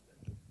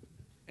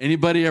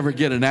Anybody ever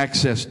get an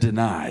access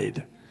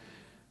denied?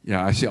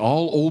 Yeah, I see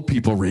all old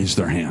people raise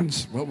their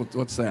hands.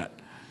 What's that?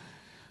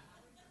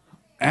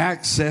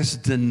 Access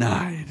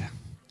denied.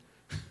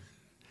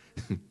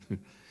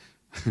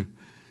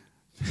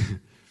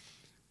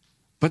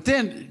 But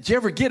then, did you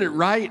ever get it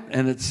right?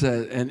 And it's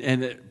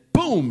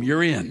boom,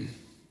 you're in.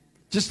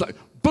 Just like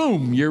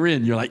boom, you're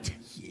in. You're like,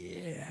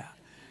 yeah,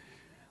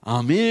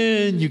 I'm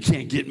in. You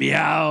can't get me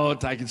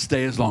out. I can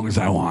stay as long as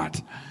I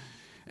want.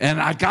 And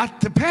I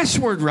got the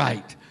password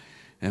right.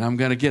 And I'm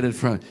going to get it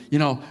from,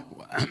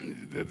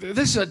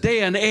 this is a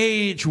day and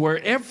age where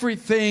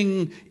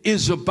everything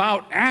is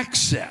about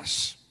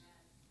access.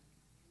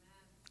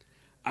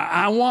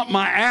 I want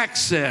my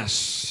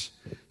access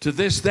to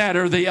this, that,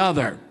 or the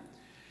other.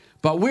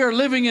 But we're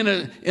living in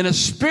a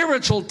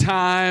spiritual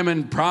time,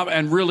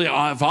 and really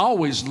I've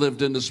always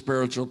lived in a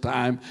spiritual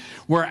time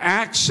where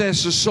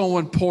access is so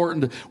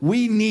important.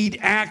 We need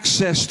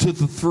access to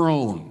the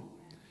throne.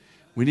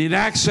 We need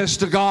access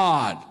to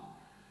God.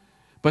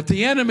 But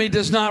the enemy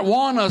does not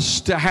want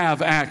us to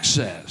have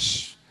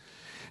access.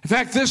 In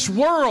fact, this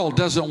world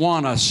doesn't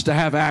want us to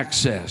have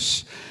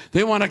access.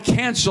 They want to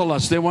cancel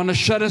us. They want to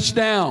shut us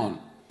down.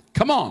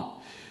 Come on.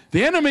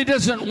 The enemy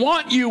doesn't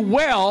want you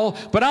well,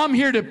 but I'm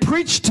here to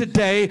preach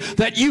today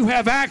that you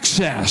have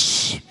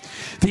access.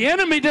 The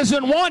enemy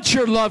doesn't want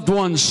your loved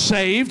ones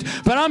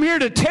saved, but I'm here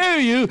to tell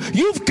you,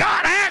 you've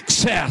got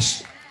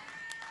access.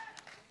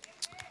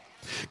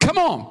 Come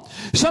on.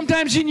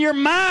 Sometimes in your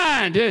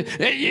mind,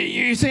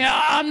 you think,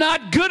 I'm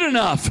not good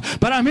enough.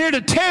 But I'm here to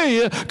tell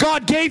you,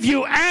 God gave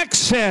you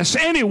access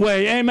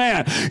anyway.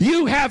 Amen.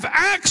 You have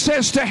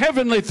access to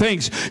heavenly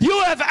things.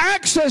 You have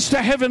access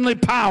to heavenly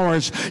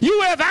powers.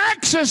 You have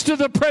access to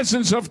the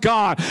presence of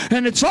God.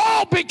 And it's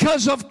all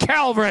because of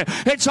Calvary.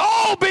 It's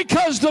all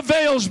because the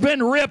veil's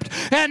been ripped.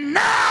 And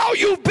now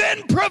you've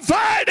been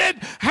provided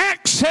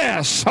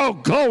access. Oh,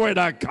 glory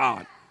to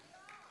God.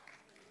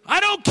 I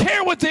don't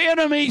care what the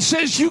enemy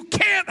says you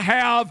can't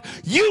have.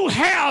 You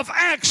have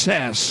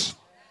access.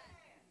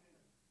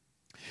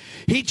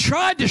 He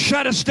tried to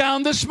shut us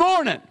down this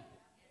morning,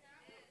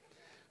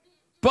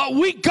 but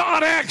we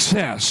got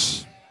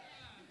access.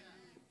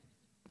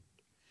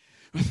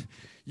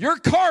 Your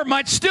car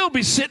might still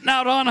be sitting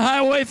out on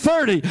Highway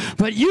 30,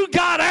 but you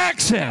got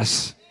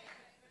access.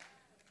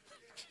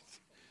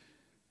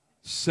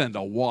 Send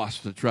a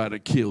wasp to try to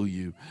kill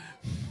you.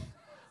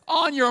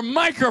 On your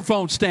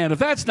microphone stand, if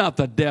that's not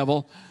the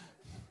devil.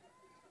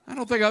 I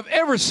don't think I've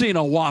ever seen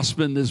a wasp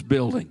in this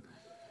building.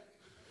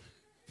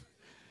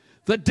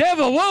 The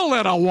devil will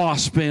let a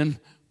wasp in,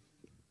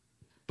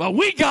 but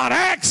we got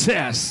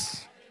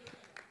access.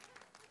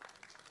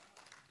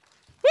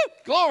 Woo,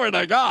 glory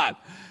to God.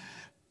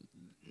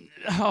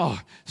 Oh,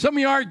 some of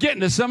you aren't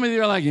getting this. Some of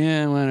you are like,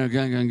 yeah, well,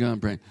 go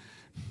pray.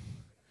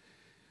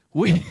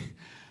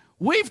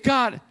 We've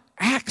got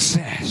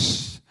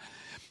access.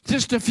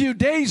 Just a few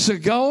days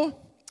ago,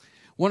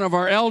 one of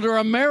our elder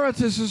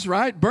emeritus,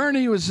 right,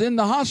 Bernie, was in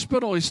the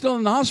hospital. He's still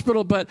in the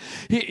hospital, but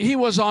he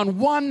was on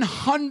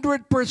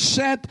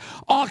 100%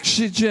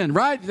 oxygen,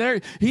 right?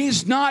 There,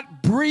 he's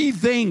not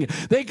breathing.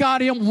 They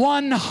got him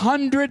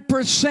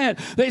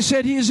 100%. They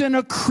said he's in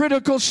a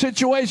critical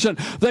situation.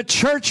 The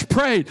church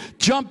prayed,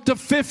 jumped to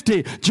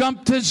 50,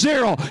 jumped to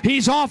 0.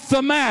 He's off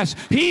the mask.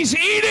 He's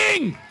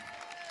eating.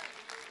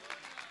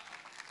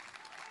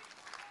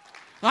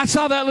 I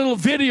saw that little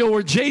video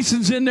where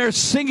Jason's in there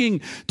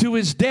singing to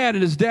his dad,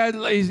 and his dad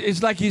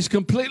is like he's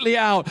completely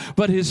out,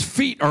 but his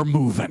feet are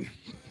moving.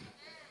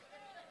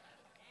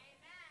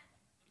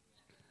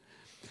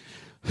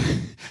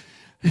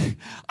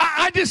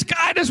 I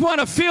just want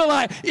to feel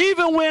like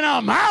even when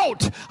I'm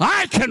out,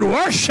 I can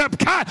worship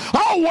God.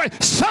 Oh,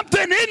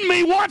 something in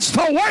me wants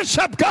to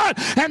worship God,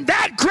 and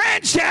that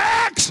grants you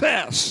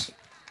access.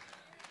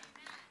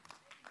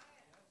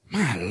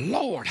 My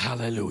Lord,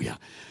 hallelujah.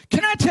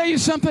 Can I tell you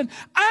something?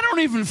 I don't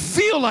even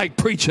feel like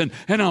preaching,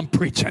 and I'm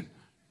preaching.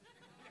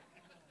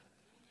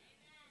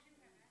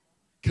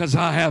 Because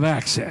I have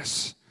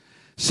access.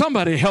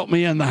 Somebody help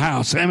me in the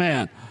house.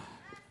 Amen.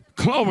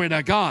 Glory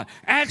to God.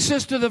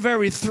 Access to the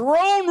very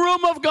throne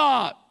room of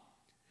God.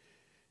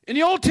 In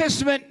the Old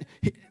Testament,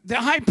 the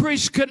high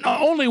priest could,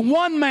 only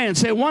one man,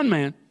 say one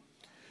man,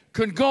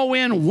 could go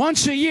in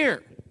once a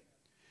year.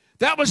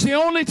 That was the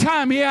only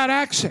time he had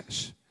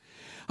access.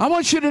 I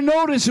want you to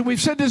notice, and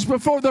we've said this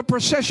before, the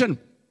procession,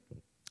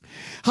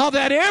 how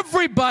that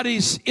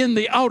everybody's in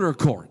the outer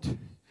court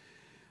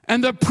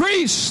and the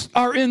priests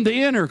are in the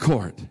inner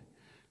court.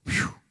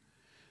 Whew.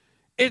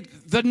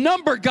 The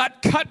number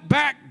got cut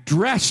back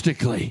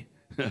drastically.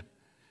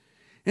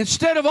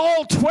 Instead of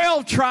all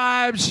 12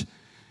 tribes,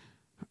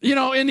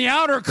 in the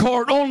outer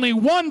court, only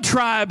one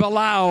tribe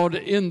allowed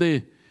in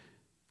the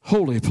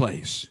holy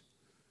place.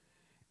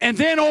 And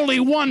then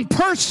only one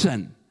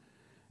person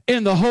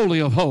in the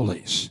Holy of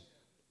Holies.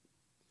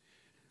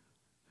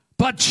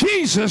 But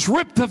Jesus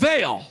ripped the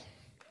veil.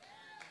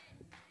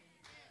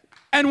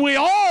 And we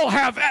all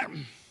have.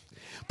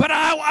 But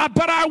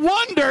I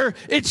wonder,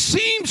 it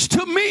seems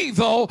to me,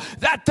 though,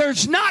 that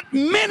there's not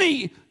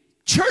many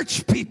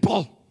church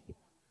people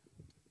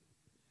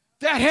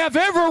that have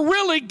ever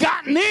really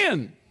gotten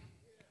in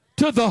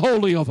to the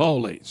Holy of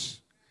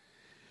Holies.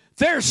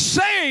 They're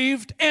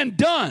saved and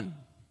done.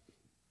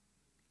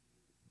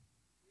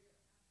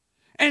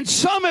 And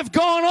some have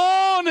gone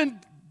on and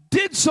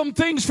did some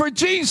things for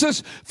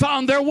Jesus,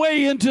 found their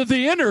way into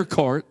the inner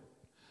court,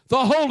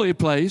 the holy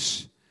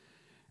place,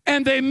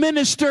 and they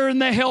minister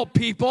and they help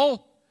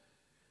people.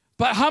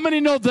 But how many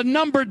know the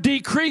number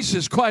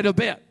decreases quite a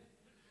bit?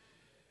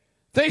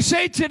 They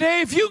say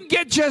today, if you can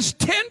get just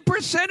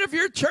 10% of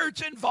your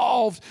church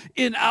involved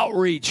in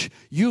outreach,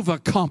 you've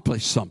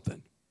accomplished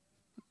something.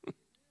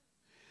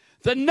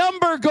 The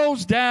number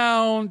goes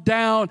down,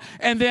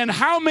 and then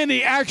how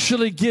many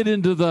actually get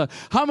into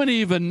how many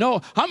even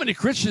know, how many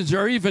Christians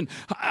are even,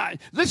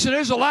 listen,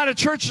 there's a lot of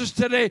churches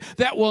today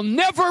that will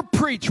never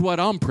preach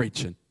what I'm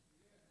preaching.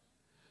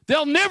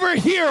 They'll never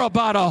hear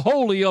about a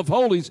Holy of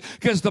Holies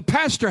because the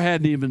pastor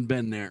hadn't even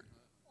been there.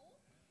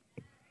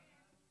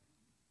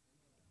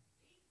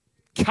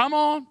 Come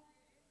on.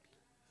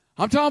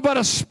 I'm talking about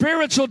a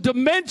spiritual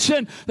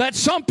dimension that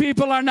some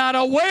people are not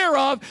aware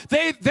of.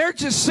 They're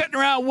just sitting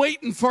around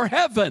waiting for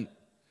heaven,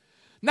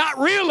 not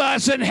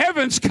realizing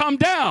heaven's come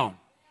down.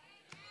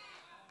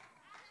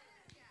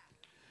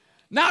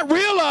 Not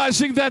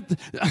realizing that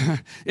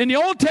in the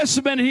Old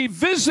Testament he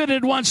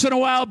visited once in a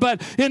while,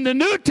 but in the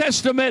New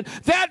Testament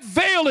that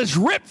veil is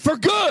ripped for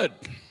good.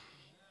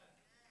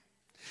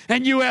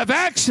 And you have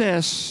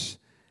access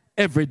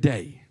every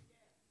day.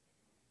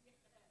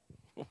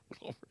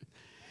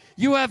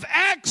 You have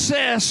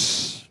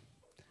access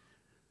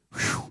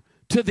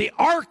to the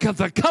Ark of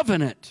the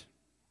Covenant.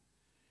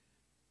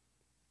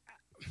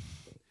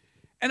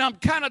 And I'm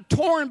kind of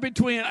torn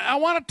between, I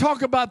want to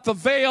talk about the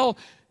veil,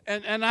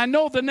 and I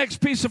know the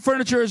next piece of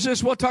furniture is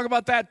this. We'll talk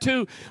about that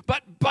too.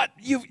 But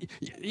you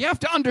have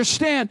to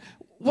understand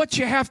what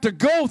you have to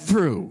go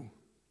through.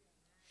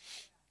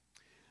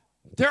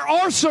 There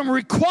are some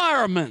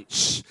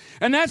requirements,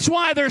 and that's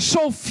why there's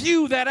so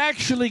few that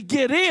actually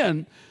get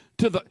in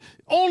to the.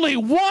 Only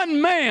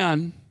one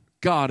man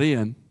got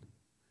in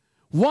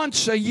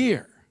once a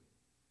year.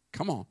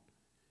 Come on.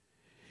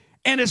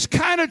 And it's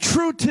kind of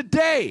true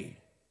today.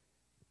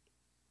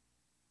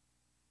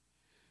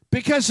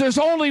 Because there's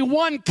only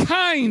one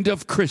kind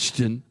of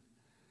Christian.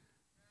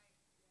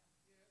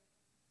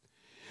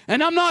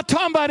 And I'm not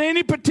talking about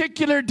any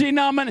particular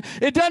denomination.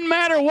 It doesn't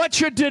matter what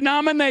your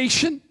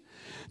denomination.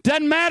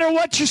 Doesn't matter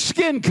what your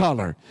skin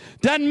color.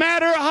 Doesn't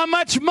matter how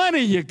much money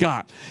you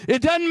got.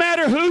 It doesn't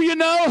matter who you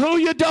know, who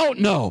you don't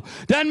know.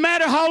 Doesn't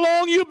matter how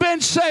long you've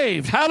been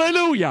saved.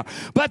 Hallelujah.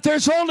 But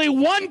there's only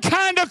one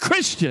kind of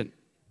Christian.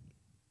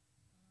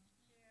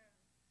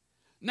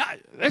 Now,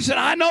 listen,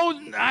 I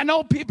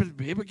know people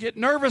get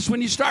nervous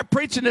when you start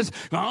preaching this.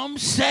 I'm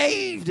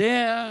saved,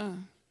 yeah.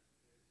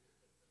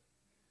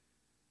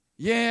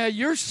 Yeah,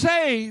 you're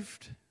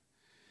saved.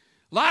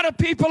 A lot of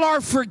people are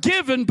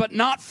forgiven but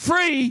not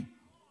free.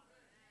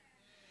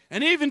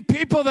 And even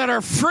people that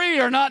are free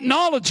are not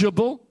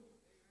knowledgeable.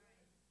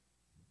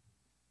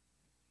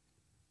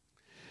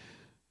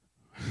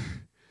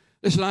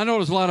 Listen, I know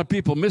there's a lot of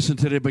people missing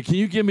today, but can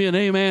you give me an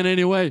amen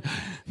anyway?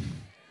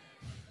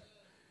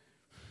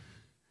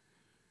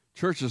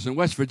 Churches in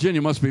West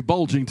Virginia must be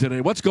bulging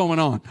today. What's going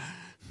on?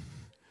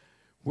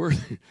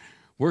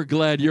 We're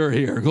glad you're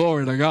here.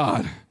 Glory to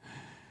God.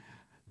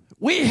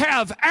 We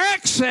have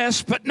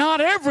access, but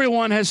not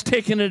everyone has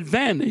taken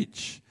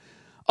advantage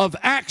of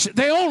access.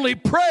 They only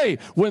pray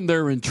when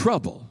they're in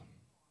trouble.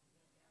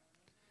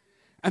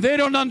 And they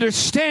don't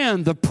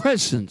understand the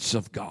presence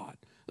of God.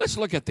 Let's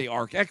look at the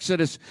ark.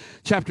 Exodus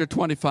chapter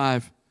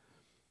 25.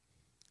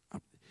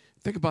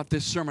 Think about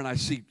this sermon. I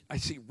see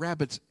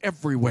rabbits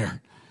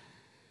everywhere.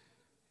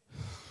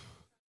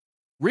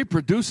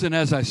 Reproducing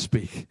as I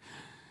speak.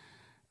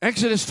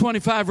 Exodus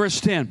 25 verse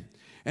 10.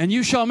 And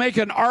you shall make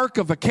an ark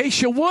of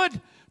acacia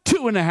wood.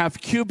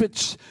 2.5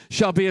 cubits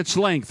shall be its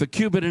length, 1.5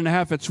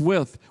 cubits its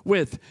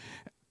width,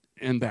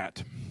 and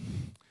that.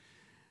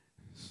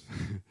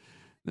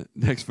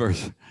 Next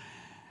verse.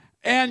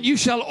 And you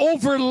shall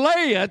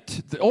overlay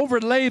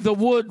the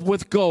wood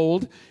with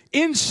gold.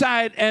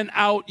 Inside and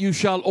out you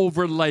shall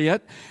overlay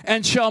it,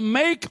 and shall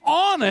make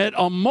on it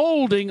a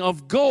molding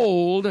of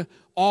gold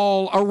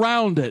all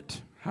around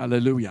it.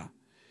 Hallelujah.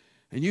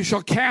 And you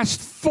shall cast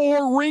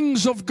 4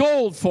 rings of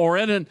gold for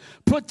it, and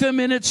put them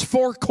in its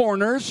 4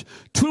 corners.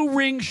 2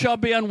 rings shall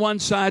be on one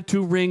side,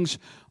 2 rings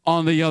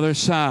on the other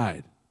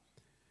side.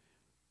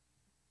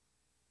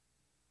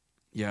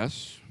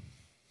 Yes.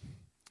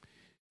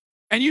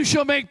 And you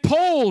shall make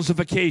poles of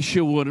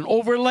acacia wood, and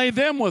overlay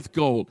them with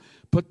gold.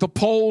 Put the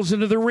poles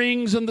into the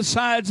rings on the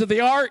sides of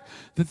the ark,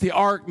 that the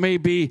ark may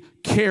be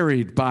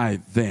carried by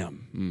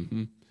them.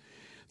 Mm-hmm.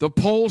 The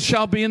poles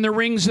shall be in the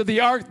rings of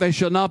the ark. They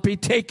shall not be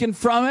taken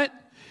from it.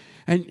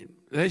 And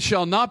they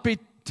shall not be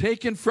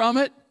taken from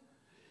it.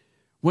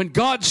 When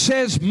God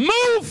says,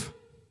 move,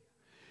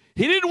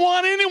 he didn't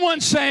want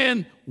anyone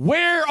saying,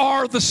 where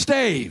are the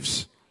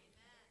staves?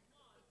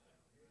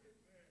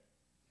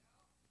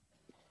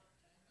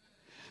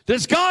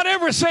 Does God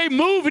ever say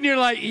move and you're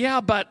like, yeah,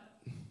 but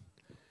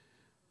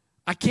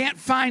I can't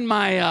find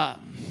my,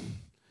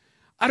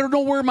 I don't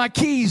know where my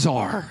keys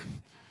are.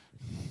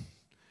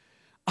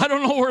 I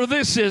don't know where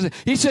this is.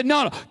 He said,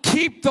 no,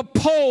 keep the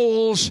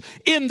poles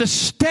in the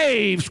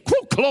staves.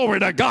 Woo,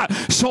 glory to God.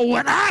 So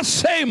when I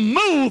say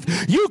move,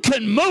 you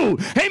can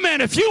move.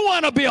 Amen. If you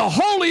want to be a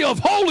holy of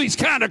holies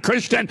kind of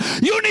Christian,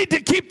 you need to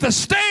keep the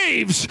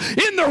staves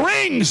in the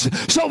rings.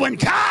 So when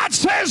God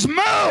says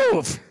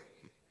move,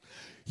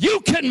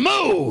 you can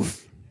move.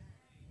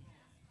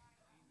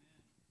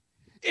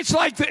 It's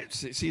like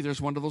this. See, there's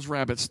one of those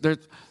rabbits. The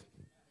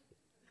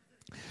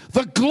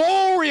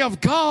glory of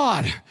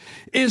God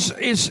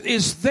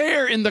is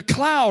there in the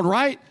cloud,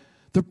 right?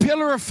 The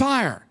pillar of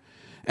fire.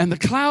 And the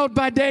cloud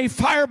by day,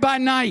 fire by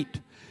night.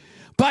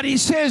 But he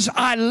says,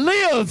 I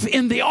live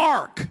in the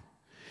ark.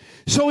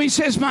 So he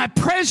says, my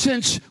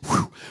presence,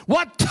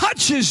 what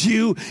touches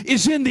you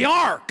is in the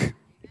ark.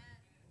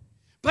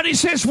 But he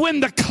says,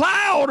 when the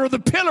cloud or the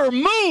pillar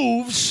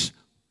moves,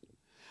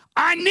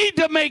 I need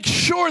to make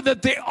sure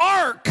that the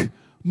ark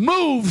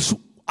moves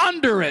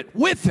under it,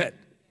 with it.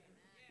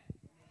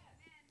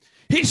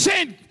 He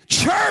said,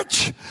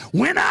 church,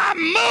 when I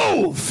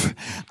move,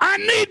 I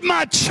need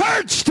my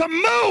church to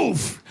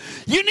move.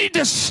 You need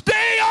to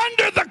stay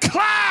under the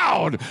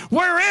cloud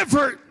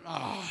wherever.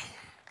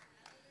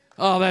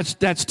 Oh,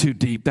 that's too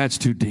deep. That's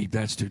too deep.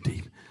 That's too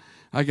deep.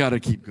 I got to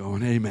keep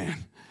going. Amen.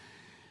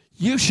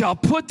 You shall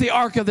put the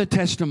ark of the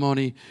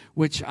testimony,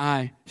 which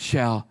I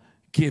shall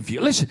give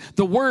you. Listen,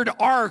 the word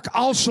ark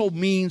also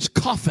means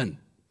coffin.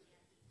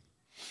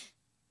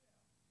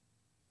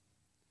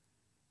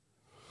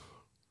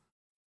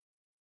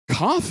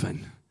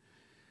 Coffin?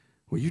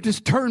 Well, you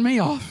just turned me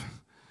off.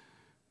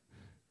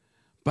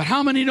 But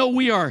how many know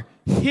we are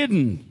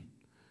hidden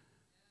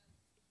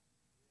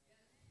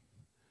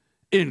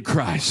in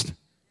Christ?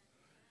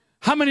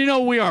 How many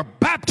know we are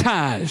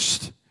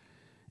baptized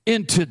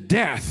into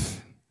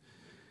death?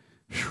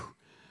 Whew.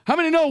 How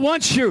many know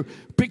once you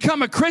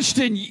become a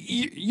Christian,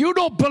 you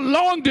don't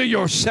belong to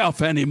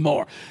yourself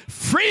anymore?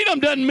 Freedom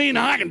doesn't mean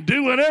I can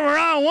do whatever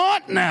I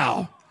want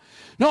now.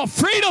 No,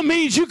 freedom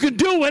means you can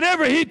do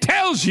whatever he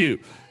tells you.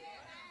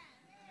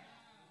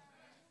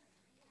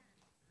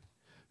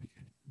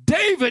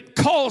 David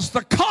calls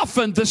the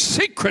coffin the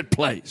secret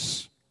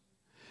place.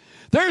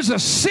 There's a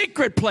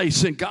secret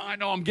place in God. I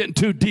know I'm getting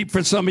too deep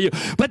for some of you,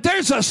 but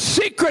there's a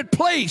secret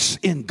place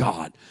in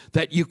God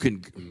that you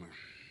can.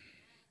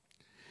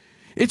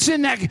 It's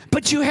in that,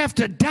 but you have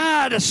to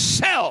die to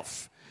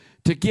self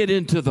to get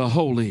into the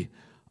Holy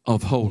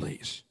of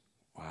Holies.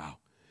 Wow.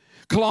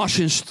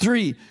 Colossians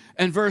 3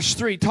 and verse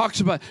 3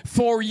 talks about,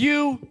 for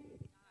you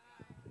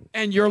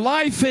and your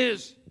life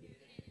is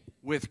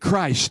with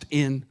Christ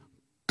in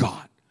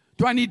God.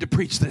 Do I need to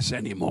preach this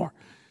anymore?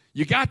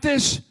 You got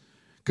this?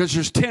 Because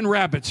there's 10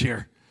 rabbits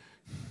here.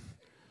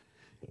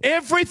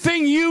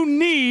 Everything you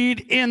need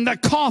in the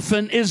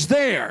coffin is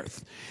there.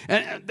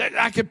 And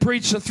I could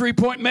preach a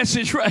 3-point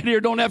message right here.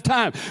 Don't have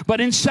time.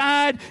 But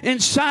inside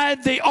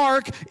the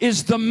ark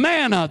is the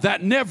manna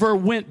that never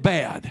went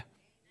bad.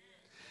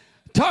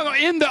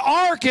 In the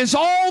ark is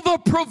all the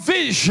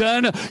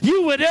provision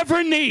you would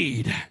ever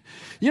need.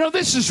 You know,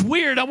 this is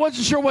weird. I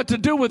wasn't sure what to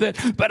do with it.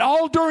 But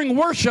all during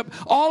worship,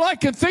 all I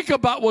could think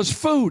about was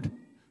food.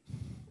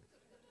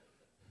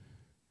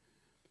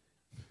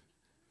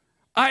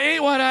 I ate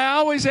what I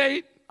always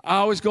ate. I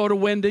always go to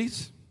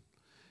Wendy's.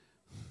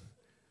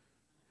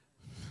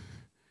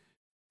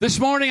 This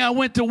morning I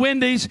went to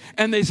Wendy's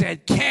and they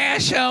said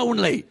cash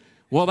only.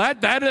 Well,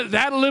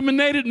 that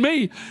eliminated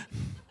me.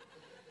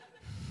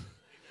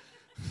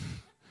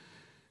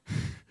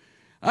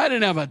 I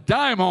didn't have a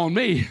dime on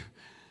me.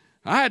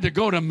 I had to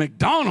go to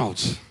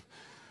McDonald's.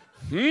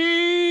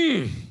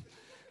 I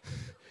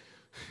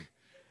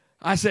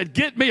said,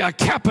 get me a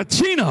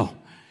cappuccino.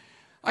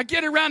 I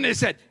get around there and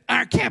said,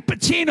 our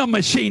cappuccino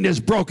machine is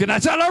broken. I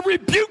said, I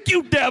rebuke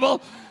you,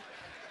 devil.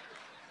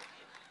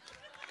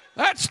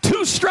 That's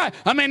too strong.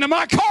 I mean,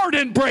 my car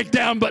didn't break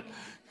down, but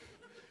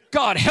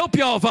God help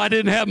y'all if I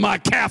didn't have my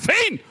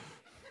caffeine.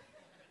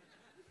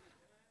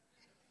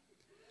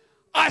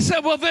 I said,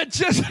 well, then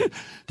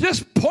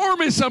just pour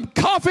me some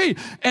coffee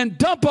and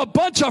dump a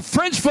bunch of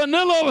French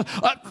vanilla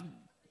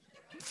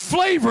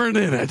flavoring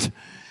in it.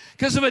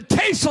 Because if it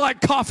tastes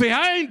like coffee,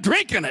 I ain't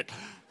drinking it.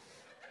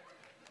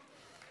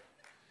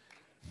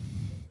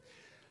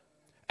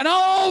 And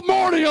all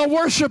morning I'm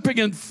worshiping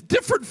and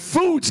different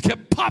foods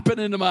kept popping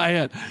into my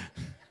head.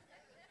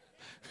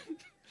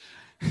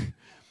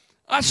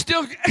 I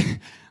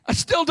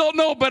still don't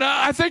know, but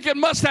I think it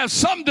must have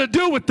something to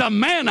do with the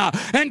manna.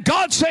 And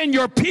God saying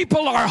your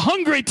people are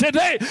hungry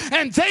today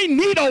and they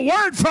need a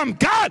word from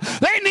God.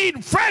 They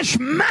need fresh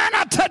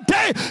manna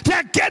today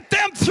to get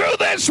them through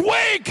this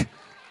week.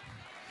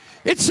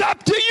 It's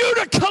up to you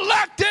to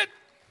collect it.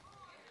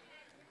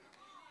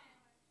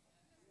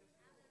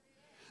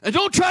 And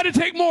don't try to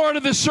take more out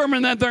of this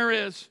sermon than there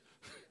is.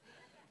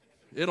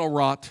 It'll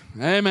rot.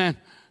 Amen.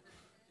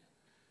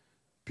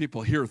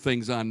 People hear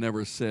things I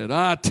never said.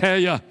 I tell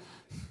you.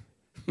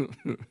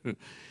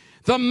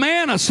 The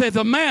manna, say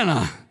the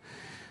manna.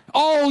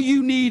 All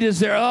you need is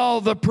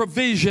the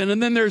provision.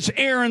 And then there's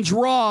Aaron's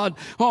rod.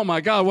 Oh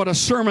my God, what a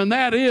sermon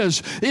that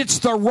is. It's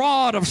the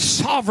rod of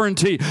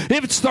sovereignty.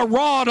 It's the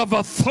rod of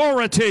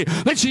authority.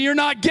 Listen, you're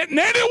not getting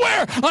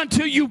anywhere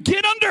until you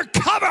get under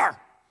cover.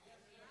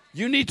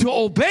 You need to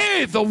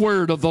obey the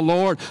word of the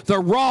Lord, the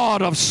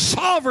rod of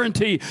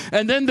sovereignty.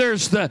 And then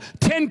there's the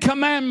 10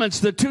 Commandments,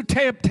 the 2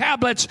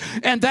 tablets,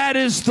 and that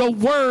is the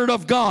word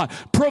of God.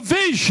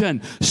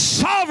 Provision,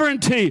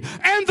 sovereignty,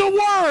 and the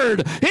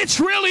word. It's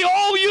really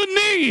all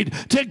you need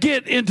to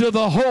get into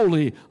the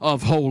Holy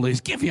of Holies.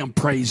 Give him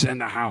praise in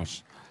the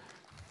house.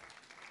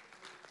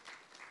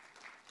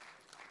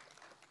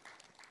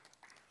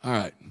 All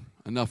right,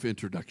 enough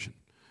introduction.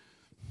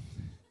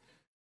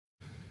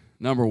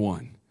 Number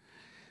one.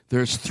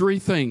 There's 3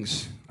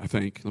 things, I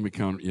think. Let me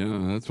count.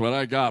 Yeah, that's what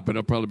I got, but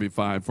it'll probably be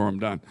 5 before I'm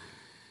done.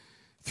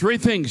 3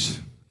 things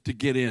to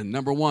get in.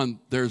 Number 1,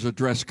 there's a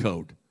dress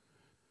code.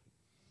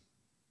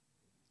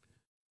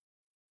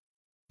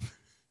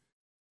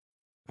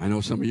 I know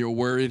some of you are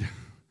worried.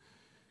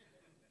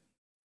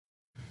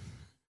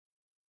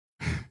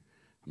 I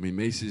mean,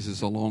 Macy's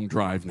is a long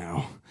drive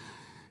now.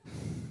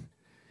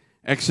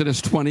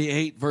 Exodus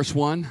 28, verse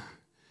 1.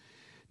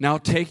 Now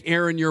take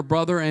Aaron your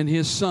brother and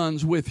his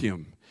sons with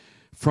him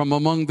from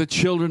among the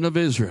children of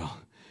Israel,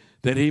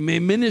 that he may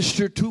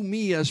minister to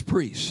me as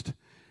priest.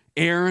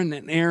 Aaron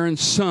and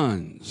Aaron's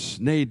sons,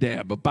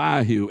 Nadab,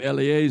 Abihu,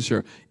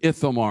 Eleazar,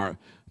 Ithamar.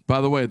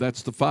 By the way,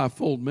 that's the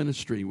 5-fold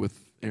ministry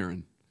with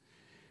Aaron.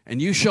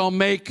 And you shall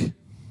make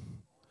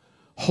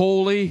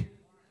holy.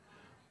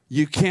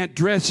 You can't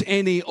dress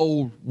any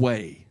old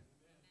way.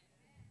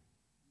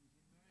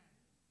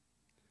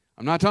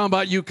 I'm not talking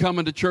about you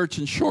coming to church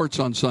in shorts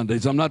on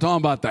Sundays. I'm not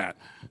talking about that.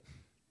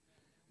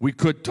 We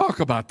could talk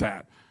about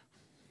that.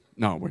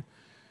 No.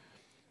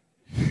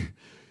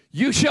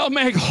 You shall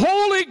make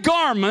holy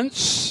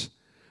garments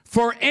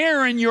for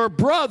Aaron your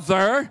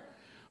brother,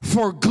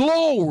 for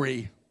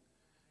glory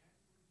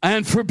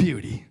and for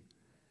beauty.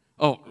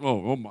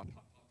 Oh my.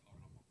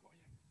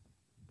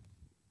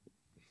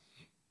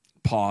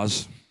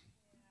 Pause.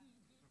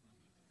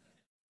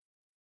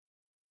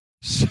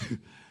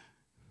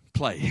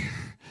 Play.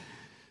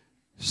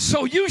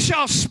 So you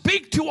shall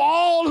speak to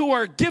all who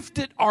are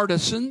gifted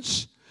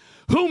artisans,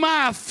 whom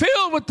I have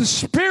filled with the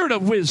spirit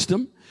of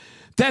wisdom,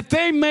 that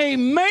they may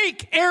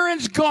make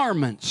Aaron's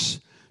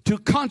garments to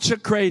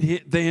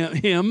consecrate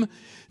him,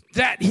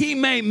 that he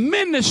may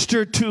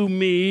minister to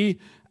me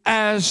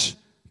as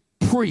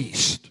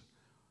priest.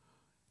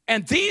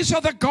 And these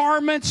are the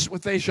garments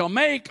which they shall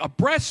make: a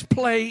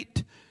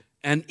breastplate,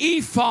 an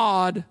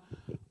ephod,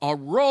 a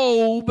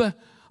robe,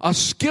 a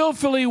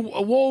skillfully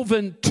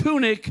woven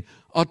tunic,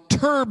 a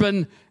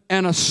turban,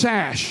 and a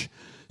sash.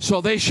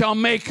 So they shall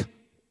make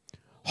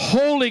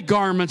holy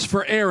garments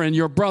for Aaron,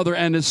 your brother,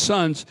 and his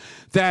sons,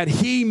 that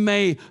he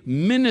may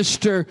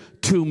minister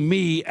to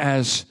me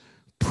as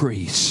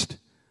priest.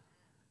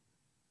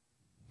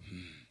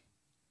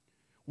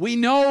 We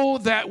know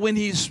that when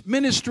he's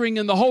ministering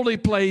in the holy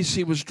place,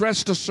 he was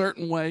dressed a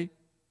certain way.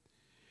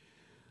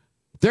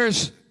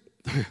 There's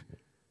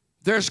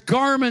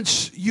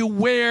garments you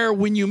wear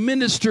when you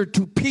minister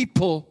to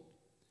people.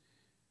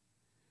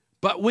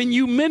 But when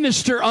you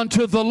minister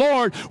unto the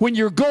Lord, when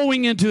you're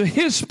going into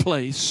his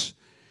place,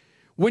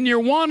 when you're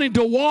wanting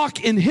to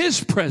walk in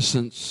his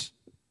presence,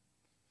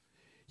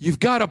 you've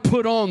got to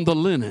put on the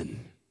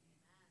linen.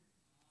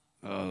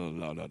 How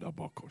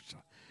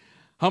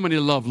many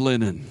love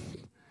linen?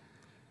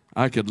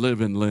 I could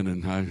live in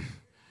linen.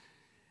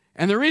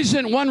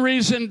 And one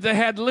reason they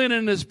had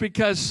linen is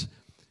because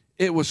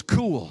it was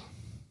cool.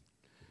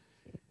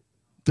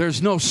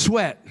 There's no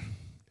sweat.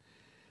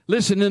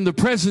 Listen, in the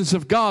presence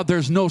of God,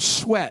 there's no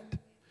sweat.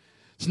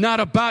 It's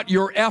not about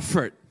your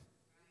effort.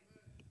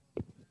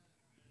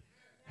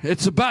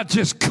 It's about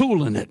just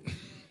cooling it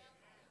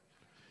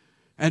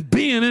and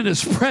being in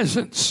his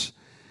presence.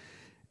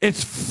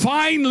 It's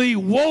finely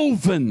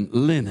woven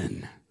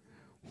linen.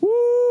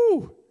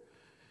 Woo!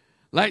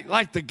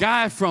 Like the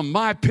guy from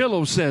My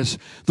Pillow says,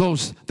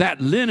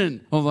 that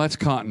linen, that's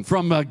cotton.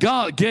 From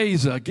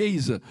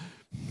Giza.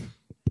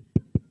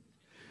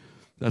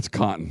 That's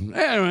cotton.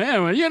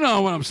 Anyway, you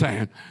know what I'm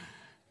saying.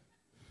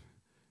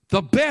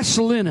 The best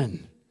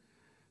linen.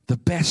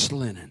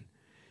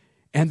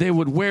 And they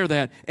would wear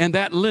that, and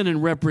that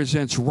linen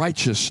represents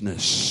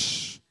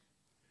righteousness.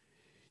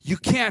 You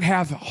can't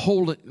have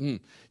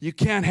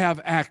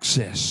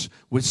access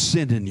with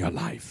sin in your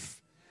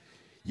life.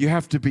 You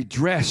have to be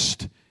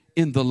dressed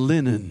in the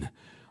linen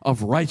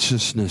of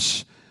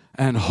righteousness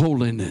and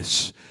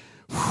holiness.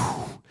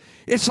 Whew.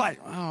 It's like,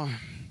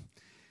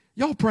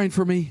 y'all praying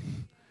for me?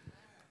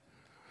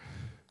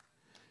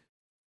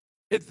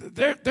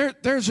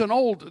 There's an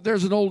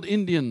old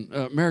Indian,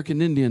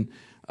 American Indian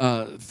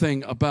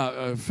thing about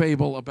a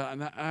fable about,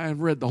 and I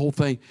read the whole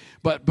thing,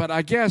 but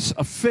I guess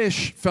a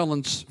fish fell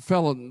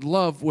in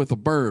love with a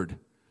bird,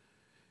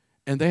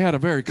 and they had a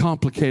very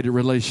complicated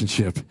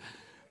relationship.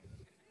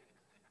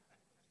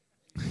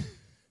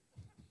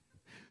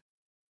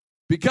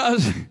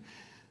 Because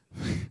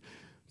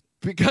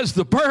Because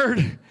the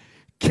bird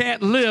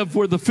can't live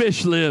where the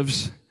fish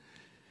lives,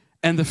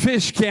 and the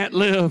fish can't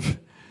live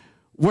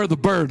where the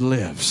bird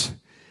lives.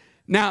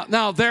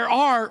 Now there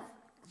are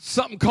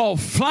something called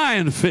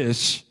flying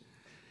fish,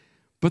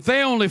 but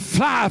they only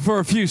fly for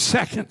a few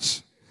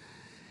seconds.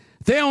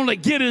 They only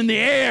get in the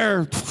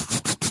air.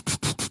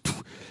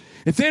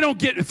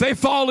 If they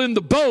fall in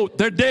the boat,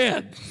 they're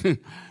dead.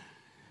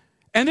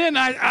 And then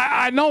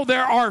I know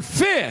there are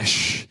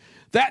fish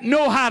that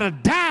know how to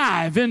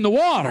dive in the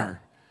water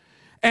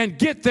and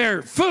get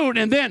their food,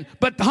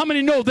 but how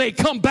many know they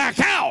come back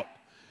out?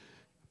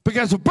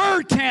 Because a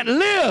bird can't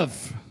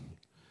live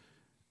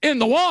in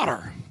the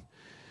water.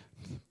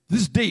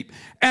 This is deep.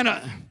 And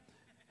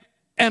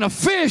a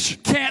fish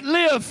can't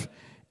live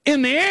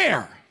in the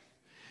air.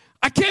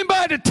 I came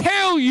by to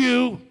tell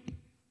you,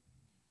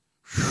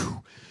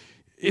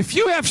 if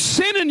you have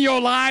sin in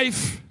your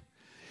life,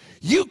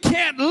 you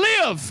can't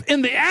live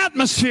in the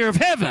atmosphere of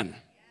heaven.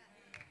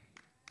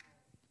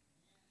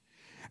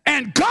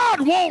 And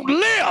God won't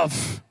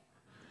live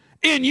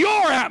in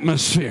your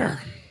atmosphere.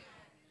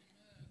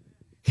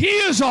 He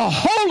is a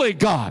holy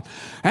God,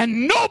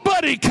 and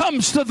nobody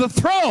comes to the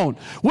throne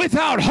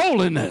without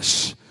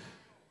holiness.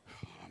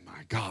 Oh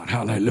my God,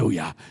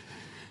 hallelujah.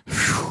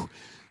 Whew.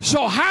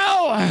 So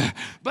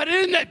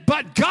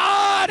but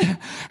God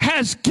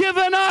has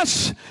given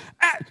us,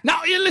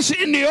 now listen,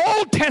 in the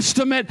Old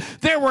Testament,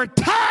 there were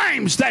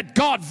times that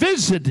God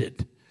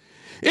visited.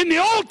 In the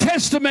Old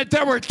Testament,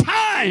 there were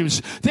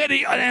times that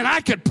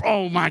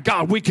oh my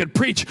God, we could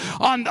preach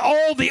on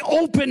all the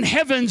open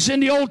heavens in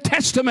the Old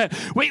Testament.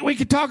 We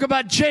could talk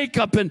about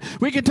Jacob, and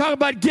we could talk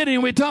about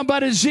Gideon, we talk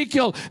about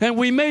Ezekiel, and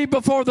we may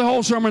before the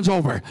whole sermon's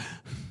over.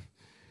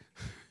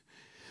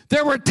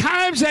 There were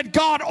times that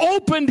God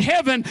opened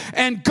heaven,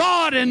 and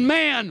God and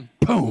man,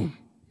 boom.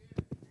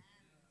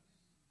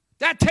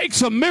 That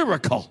takes a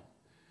miracle.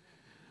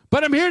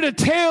 But I'm here to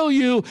tell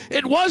you,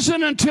 it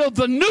wasn't until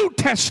the New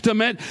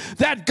Testament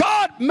that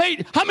God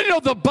made, how many know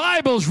the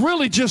Bible's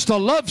really just a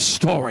love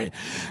story?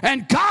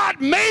 And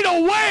God made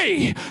a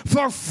way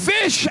for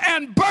fish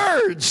and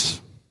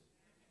birds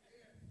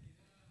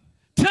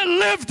to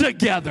live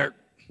together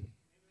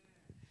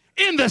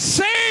in the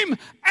same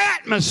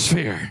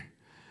atmosphere.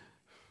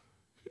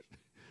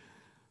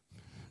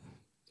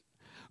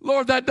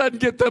 Lord, that doesn't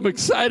get them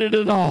excited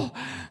at all.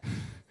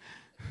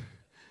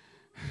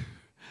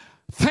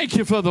 Thank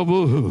you for the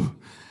woo-hoo.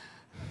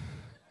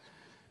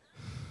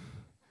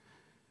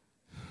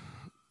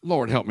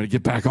 Lord, help me to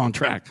get back on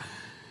track.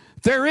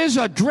 There is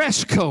a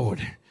dress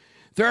code.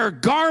 There are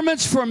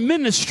garments for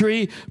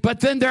ministry, but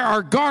then there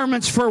are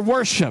garments for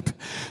worship.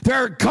 There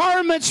are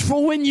garments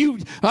for when you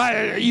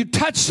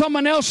touch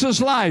someone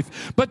else's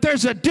life, but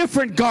there's a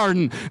different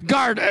garment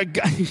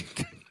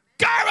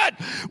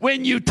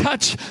when you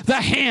touch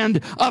the hand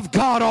of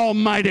God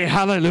Almighty.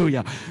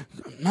 Hallelujah.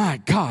 My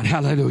God,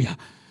 hallelujah.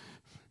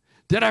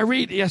 Did I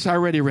read? Yes, I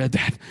already read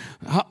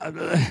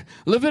that.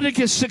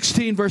 Leviticus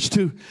 16, verse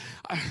 2.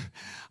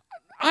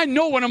 I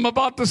know what I'm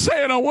about to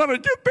say, and I want to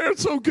get there.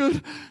 It's so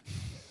good.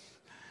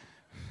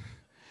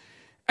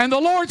 And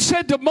the Lord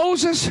said to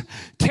Moses,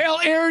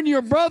 tell Aaron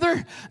your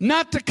brother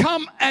not to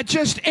come at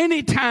just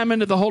any time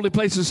into the holy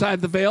place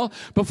inside the veil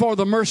before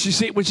the mercy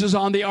seat which is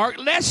on the ark,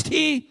 lest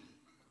he...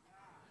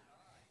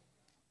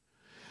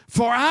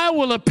 For I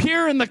will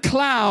appear in the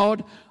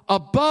cloud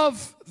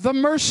above the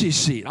mercy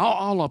seat.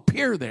 I'll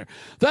appear there.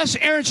 Thus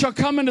Aaron shall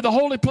come into the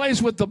holy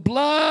place with the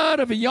blood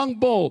of a young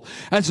bull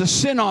as a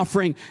sin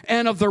offering,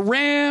 and of the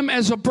ram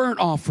as a burnt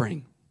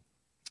offering.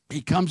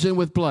 He comes in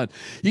with blood.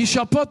 You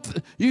shall put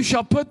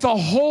the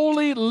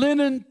holy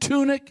linen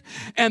tunic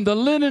and the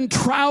linen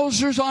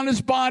trousers on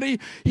his body.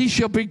 He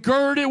shall be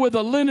girded with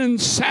a linen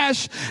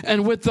sash,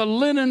 and with the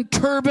linen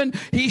turban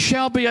he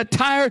shall be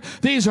attired.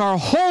 These are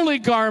holy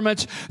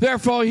garments.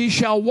 Therefore he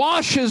shall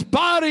wash his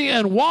body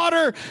in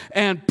water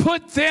and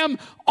put them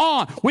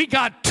on. We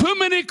got too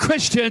many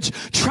Christians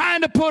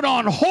trying to put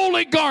on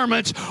holy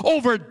garments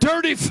over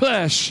dirty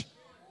flesh.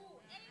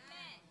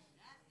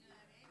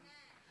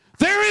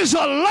 There is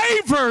a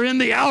laver in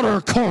the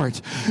outer court.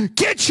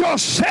 Get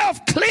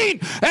yourself clean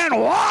and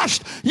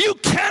washed. You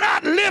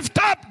cannot lift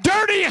up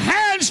dirty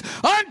hands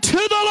unto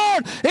the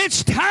Lord.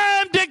 It's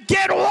time to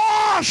get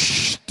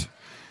washed.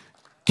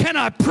 Can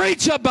I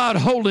preach about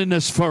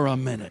holiness for a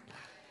minute?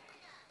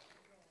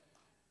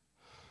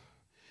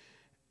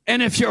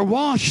 And if you're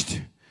washed,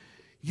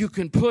 you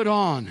can put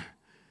on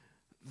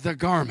the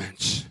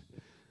garments,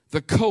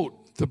 the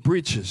coat, the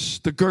breeches,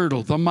 the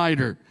girdle, the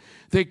mitre.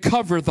 They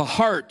cover the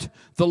heart,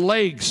 the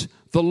legs,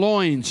 the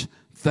loins,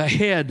 the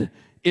head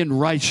in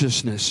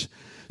righteousness.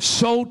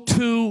 So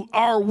too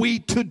are we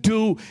to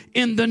do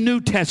in the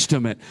New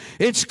Testament.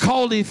 It's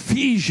called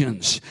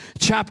Ephesians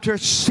chapter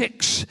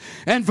 6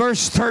 and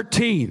verse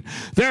 13.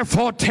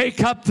 Therefore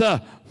take up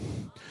the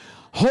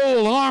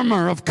whole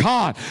armor of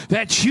God,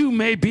 that you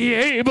may be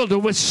able to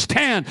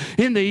withstand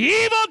in the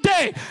evil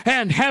day,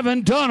 and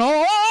having done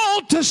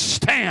all to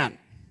stand.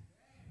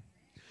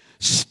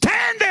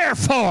 Stand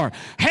therefore,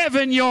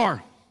 having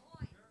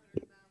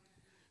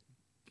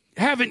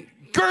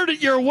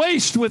girded your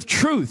waist with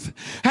truth,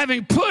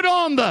 having put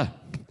on the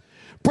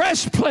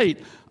breastplate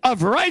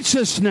of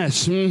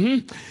righteousness.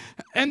 And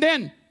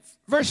then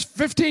verse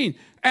 15,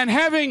 and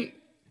having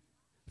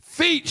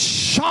feet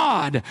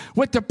shod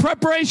with the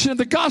preparation of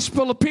the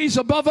gospel of peace,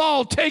 above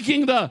all,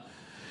 taking the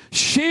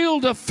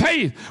shield of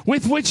faith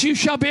with which you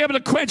shall be able to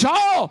quench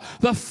all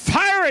the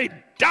fiery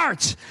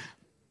darts.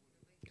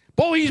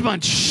 Boy, he's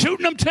been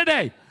shooting them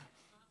today.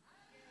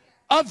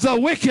 Of the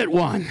wicked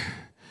one.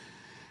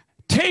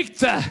 Take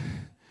the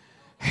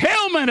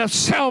helmet of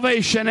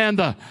salvation and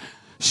the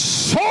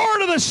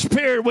sword of the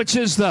Spirit, which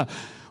is the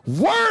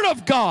word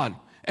of God.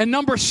 And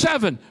number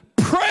 7,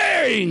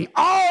 praying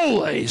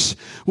always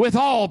with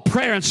all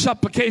prayer and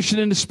supplication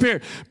in the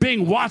Spirit,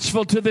 being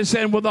watchful to this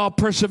end with all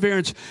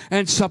perseverance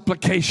and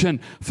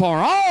supplication for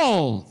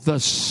all the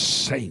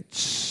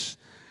saints.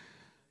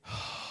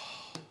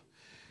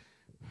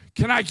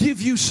 Can I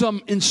give you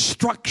some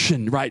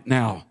instruction right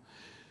now?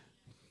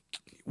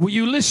 Will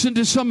you listen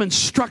to some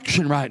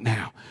instruction right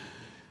now?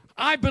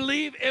 I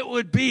believe it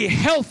would be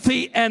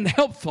healthy and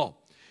helpful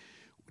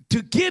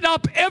to get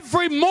up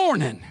every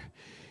morning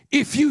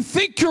if you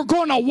think you're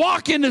going to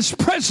walk in His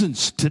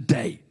presence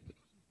today.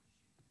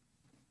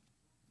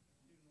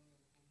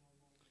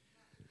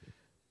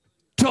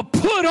 To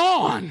put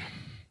on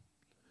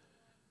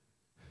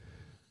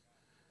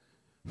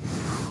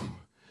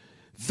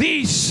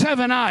these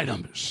 7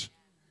 items.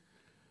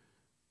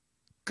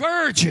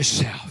 Gird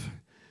yourself.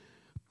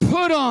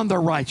 Put on the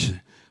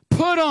righteousness.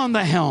 Put on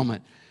the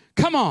helmet.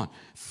 Come on.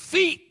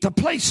 Feet, the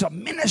place of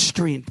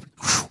ministry.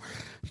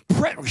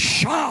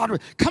 Shod.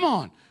 Come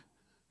on.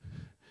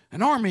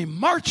 An army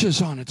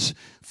marches on its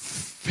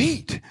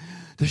feet.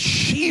 The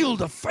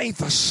shield of faith,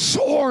 the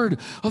sword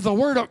of the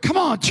word of... Come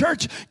on,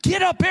 church.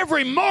 Get up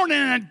every morning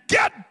and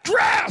get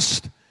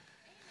dressed.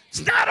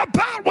 It's not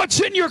about what's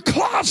in your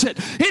closet.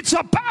 It's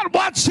about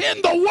what's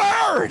in the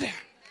Word.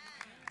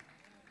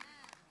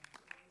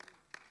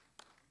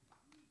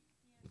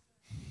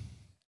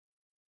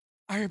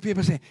 I hear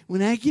people say,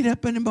 when I get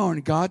up in the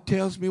morning, God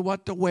tells me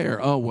what to wear.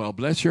 Oh, well,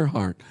 bless your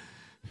heart.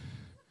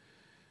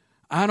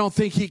 I don't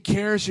think He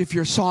cares if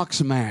your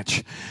socks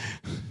match.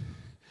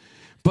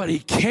 But He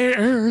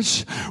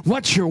cares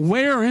what you're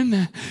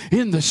wearing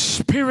in the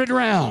spirit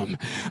realm.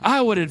 I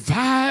would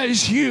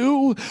advise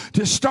you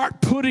to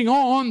start putting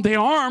on the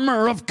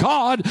armor of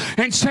God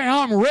and say,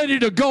 I'm ready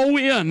to go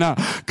in.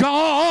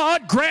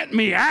 God, grant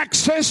me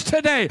access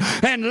today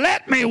and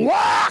let me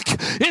walk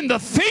in the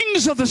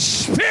things of the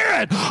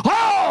Spirit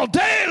all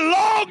day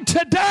long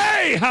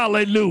today.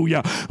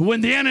 Hallelujah.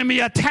 When the enemy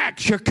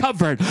attacks, you're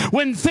covered.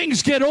 When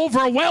things get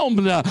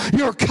overwhelmed,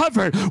 you're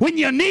covered. When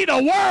you need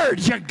a word,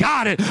 you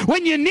got it.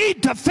 When you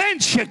need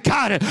defense, you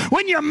got it.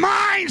 When your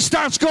mind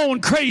starts going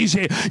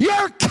crazy,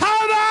 you're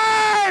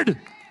covered.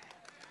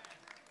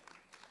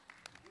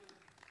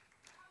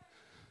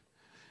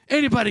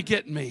 Anybody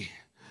getting me?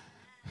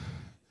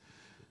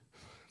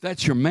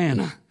 That's your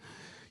manna.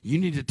 You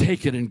need to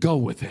take it and go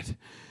with it.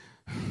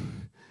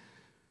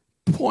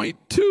 Point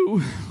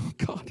 2.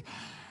 God.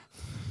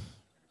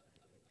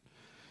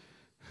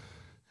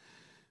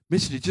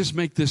 Misty, just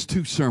make this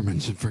 2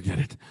 sermons and forget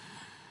it.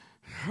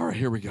 All right,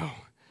 here we go.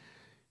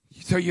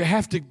 So you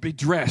have to be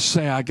dressed.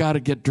 Say, I got to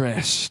get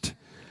dressed.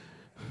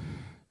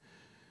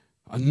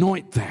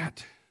 Anoint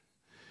that.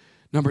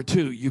 Number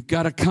 2, you've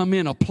got to come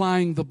in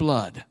applying the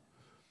blood.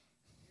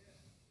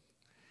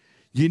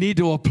 You need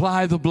to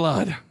apply the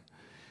blood.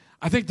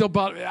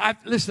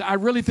 Listen, I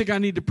really think I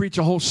need to preach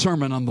a whole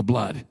sermon on the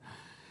blood.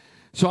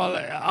 So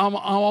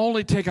I'll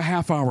only take a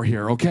half hour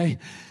here, okay?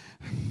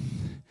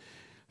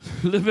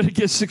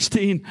 Leviticus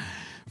 16,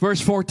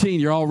 verse 14.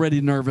 You're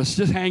already nervous.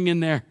 Just hang in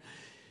there.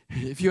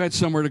 If you had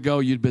somewhere to go,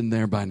 you'd been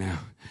there by now.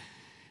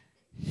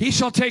 He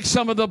shall take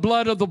some of the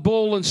blood of the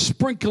bull and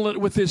sprinkle it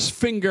with his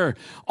finger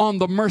on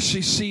the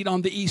mercy seat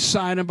on the east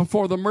side. And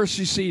before the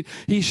mercy seat,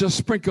 he shall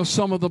sprinkle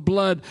some of the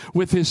blood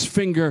with his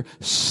finger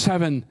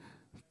 7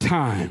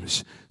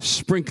 times,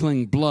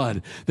 sprinkling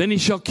blood. Then he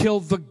shall kill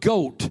the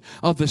goat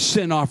of the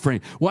sin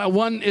offering. Well,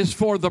 one is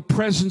for the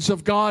presence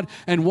of God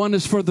and one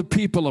is for the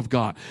people of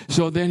God.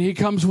 So then he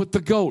comes with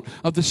the goat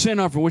of the sin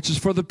offering, which is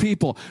for the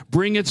people.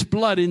 Bring its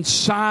blood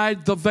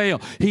inside the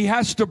veil. He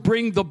has to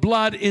bring the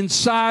blood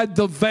inside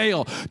the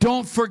veil.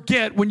 Don't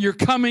forget when you're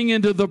coming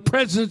into the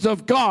presence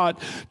of God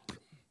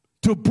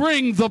to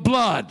bring the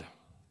blood.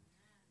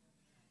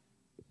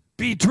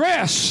 Be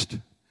dressed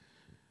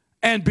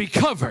and be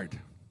covered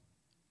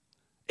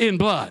in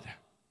blood.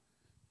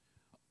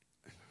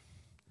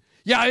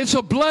 Yeah, it's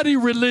a bloody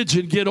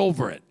religion. Get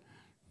over it.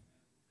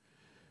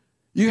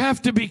 You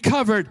have to be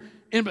covered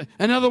in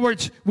other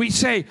words, we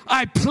say,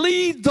 I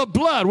plead the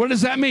blood. What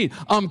does that mean?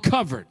 I'm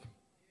covered.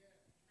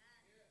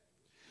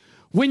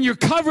 When you're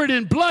covered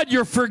in blood,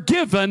 you're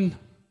forgiven.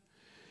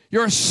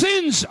 Your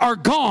sins are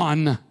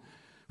gone.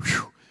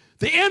 Whew.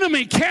 The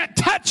enemy can't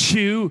touch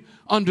you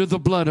under the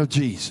blood of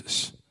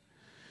Jesus.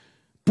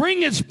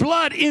 Bring his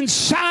blood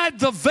inside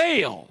the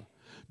veil.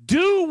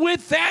 do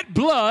with that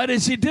blood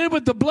as he did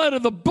with the blood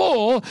of the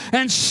bull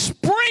and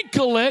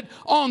sprinkle it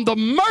on the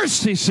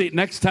mercy seat.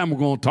 Next time we're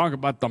going to talk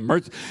about the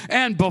mercy.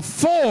 And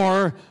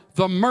before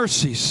the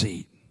mercy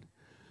seat.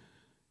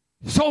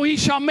 So he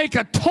shall make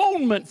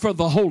atonement for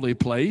the holy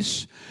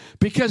place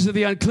because of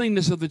the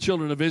uncleanness of the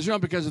children of Israel,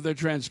 because of their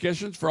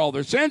transgressions, for all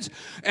their sins.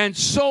 And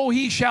so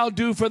he shall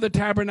do for the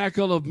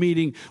tabernacle of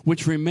meeting,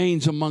 which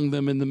remains among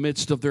them in the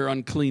midst of their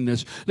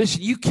uncleanness.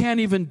 Listen, you can't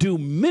even do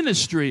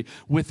ministry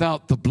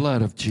without the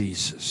blood of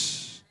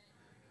Jesus.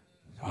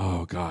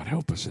 Oh, God,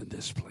 help us in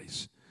this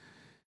place.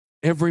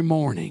 Every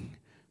morning,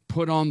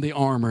 put on the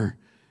armor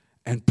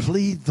and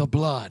plead the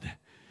blood.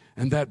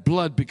 And that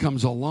blood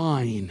becomes a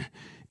line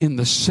in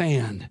the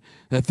sand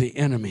that the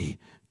enemy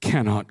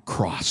cannot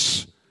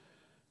cross.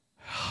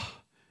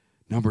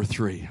 Number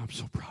 3, I'm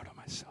so proud of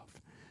myself.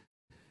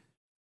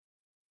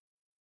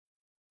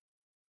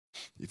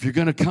 If you're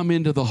going to come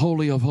into the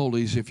Holy of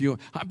Holies,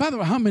 by the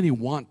way, how many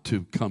want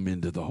to come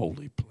into the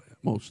Holy place?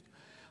 Most.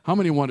 How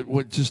many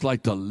would just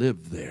like to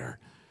live there?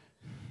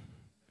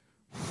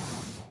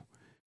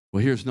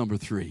 Well, here's number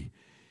 3.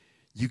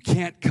 You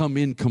can't come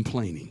in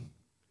complaining.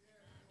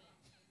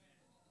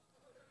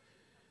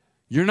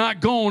 You're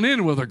not going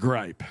in with a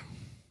gripe.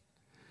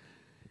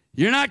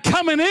 You're not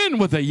coming in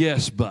with a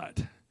yes,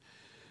 but.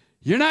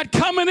 You're not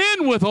coming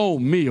in with, oh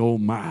me, oh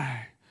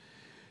my.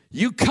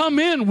 You come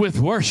in with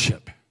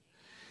worship.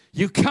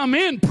 You come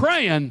in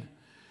praying,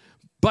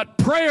 but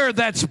prayer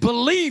that's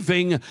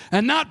believing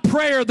and not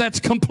prayer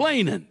that's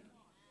complaining.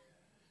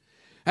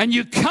 And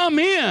you come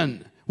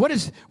in. What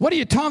are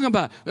you talking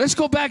about? Let's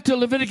go back to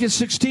Leviticus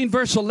 16,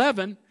 verse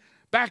 11.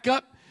 Back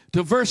up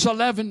to verse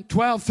 11,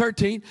 12,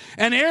 13.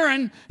 And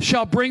Aaron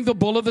shall bring the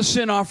bull of the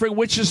sin offering,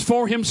 which is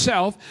for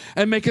himself,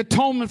 and make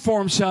atonement for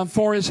himself,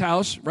 for his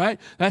house, right?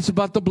 That's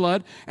about the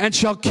blood. And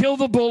shall kill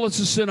the bull as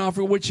a sin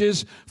offering, which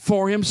is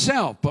for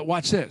himself. But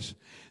watch this.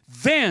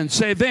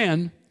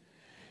 Then,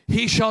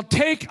 he shall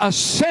take a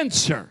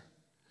censer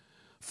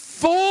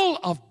full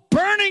of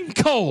burning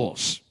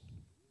coals.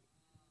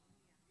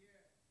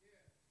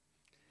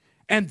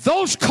 And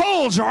those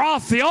coals are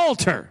off the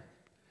altar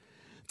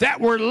that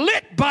were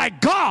lit by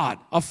God,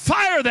 a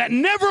fire that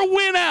never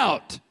went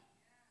out.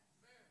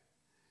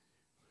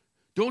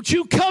 Don't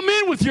you come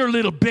in with your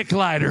little Bic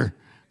lighter.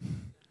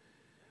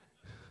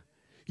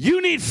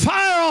 You need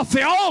fire off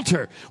the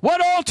altar.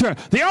 What altar?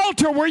 The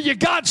altar where you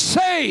got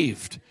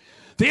saved.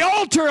 The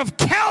altar of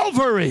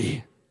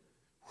Calvary.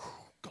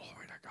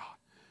 Glory to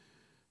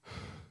God.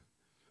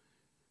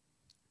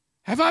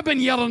 Have I been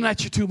yelling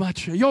at you too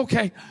much? Are you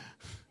okay?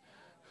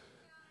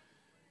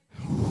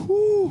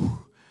 Whew.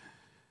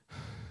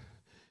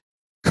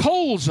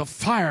 Coals of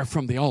fire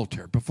from the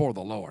altar before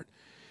the Lord.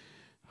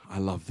 I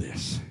love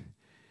this.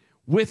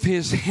 With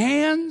his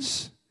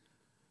hands,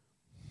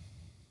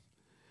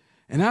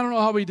 and I don't know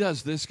how he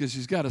does this because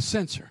he's got a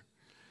censer.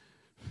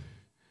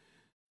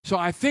 So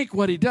I think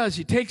what he does,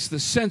 he takes the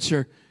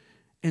censer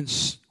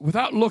and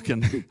without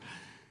looking,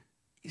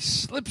 he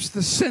slips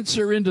the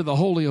censer into the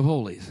Holy of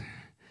Holies.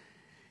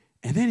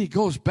 And then he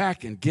goes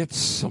back and gets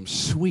some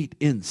sweet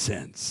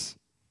incense.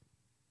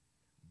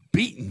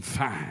 Beaten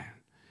fine.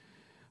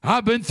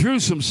 I've been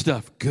through some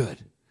stuff. Good.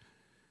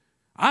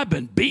 I've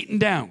been beaten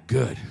down.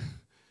 Good.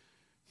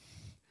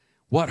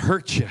 What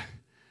hurt you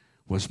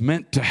was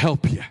meant to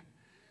help you.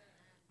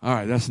 All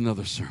right, that's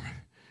another sermon.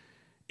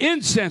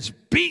 Incense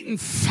beaten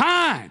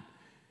fine.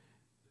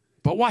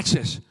 But watch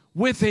this.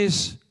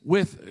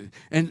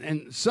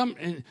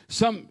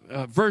 Some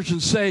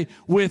versions say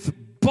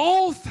with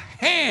both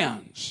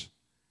hands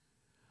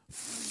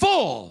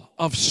full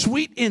of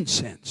sweet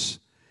incense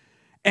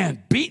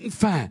and beaten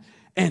fine,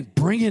 and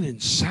bring it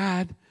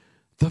inside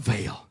the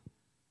veil.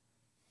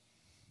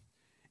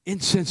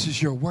 Incense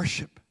is your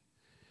worship.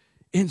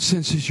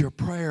 Incense is your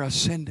prayer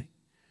ascending.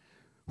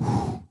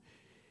 Whew.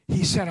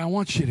 He said, I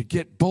want you to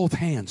get both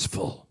hands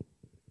full.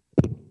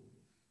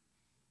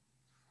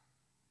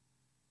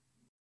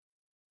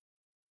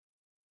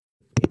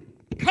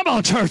 Come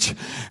on, church.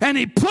 And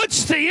he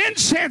puts the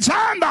incense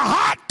on the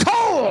hot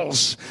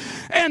coals,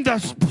 and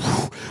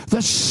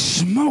the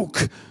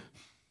smoke.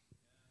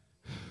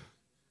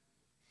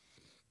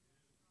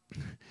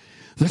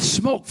 The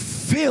smoke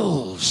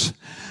fills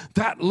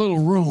that little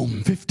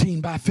room,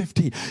 15 by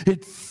 15.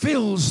 It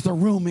fills the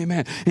room,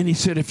 amen. And he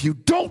said, if you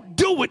don't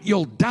do it,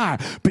 you'll die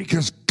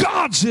because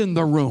God's in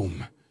the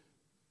room.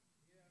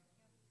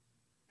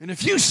 And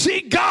if you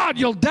see God,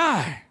 you'll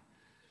die.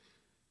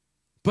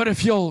 But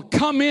if you'll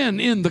come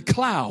in the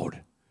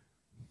cloud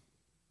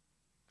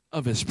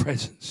of his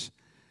presence,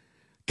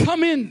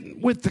 come in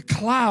with the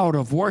cloud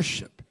of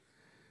worship,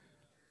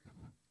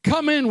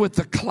 come in with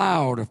the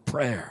cloud of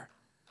prayer,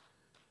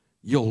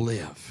 you'll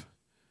live.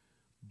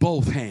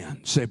 Both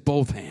hands, say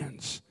both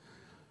hands,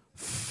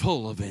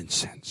 full of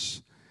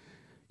incense.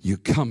 You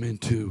come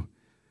into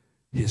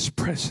his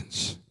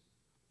presence.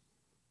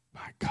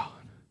 My God.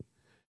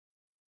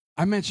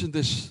 I mentioned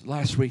this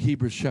last week,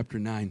 Hebrews chapter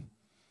 9.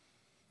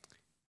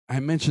 I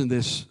mentioned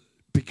this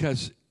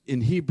because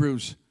in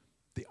Hebrews,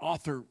 the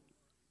author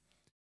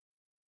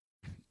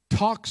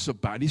talks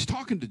about, he's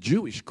talking to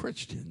Jewish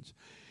Christians,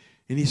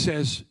 and he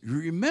says,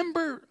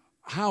 remember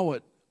how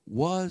it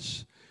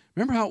was?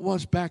 Remember how it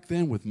was back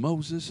then with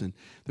Moses, and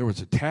there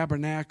was a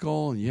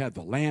tabernacle, and you had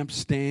the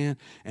lampstand,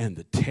 and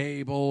the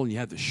table, and you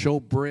had the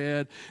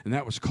showbread, and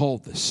that was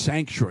called the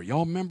sanctuary.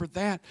 Y'all remember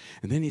that?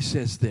 And then he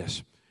says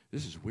this.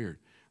 This is weird.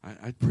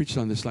 I preached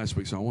on this last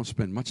week, so I won't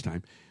spend much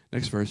time.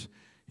 Next verse.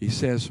 He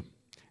says,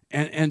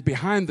 and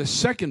behind the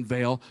second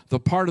veil, the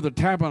part of the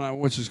tabernacle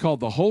which is called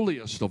the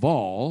holiest of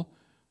all,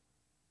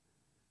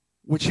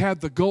 which had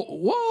the gold.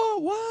 Whoa,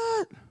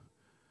 what?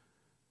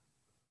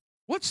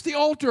 What's the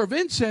altar of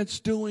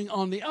incense doing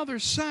on the other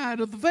side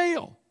of the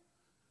veil?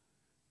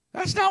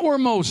 That's not where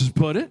Moses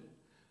put it.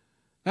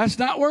 That's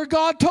not where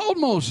God told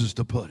Moses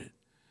to put it.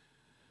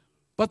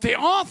 But the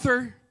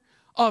author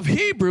of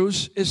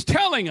Hebrews is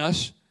telling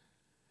us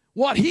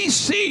what he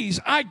sees,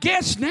 I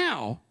guess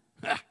now,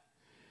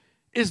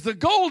 is the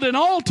golden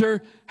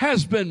altar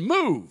has been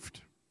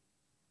moved.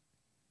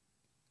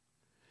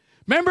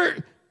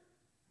 Remember,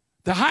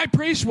 the high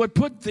priest would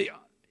put the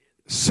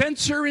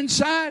censer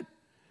inside,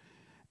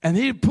 and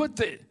he'd put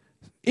the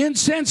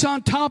incense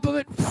on top of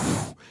it.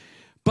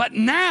 But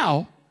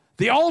now,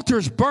 the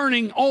altar's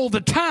burning all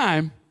the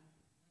time,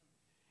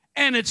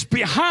 and it's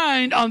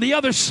behind on the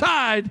other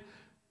side.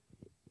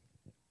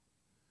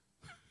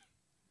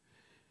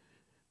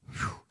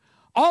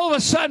 All of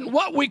a sudden,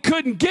 what we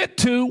couldn't get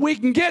to, we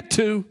can get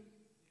to.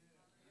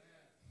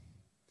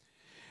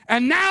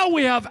 And now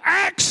we have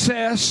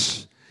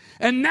access,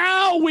 and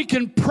now we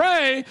can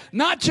pray,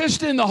 not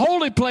just in the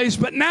holy place,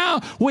 but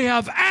now we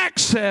have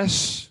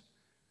access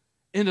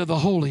into the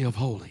Holy of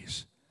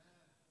Holies.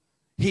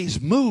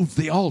 He's moved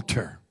the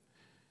altar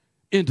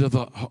into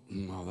the...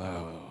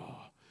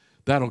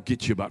 That'll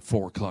get you about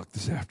 4 o'clock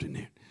this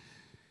afternoon.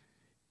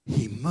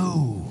 He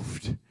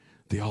moved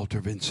the altar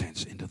of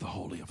incense into the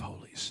Holy of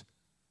Holies.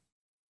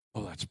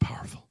 Oh, that's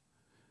powerful.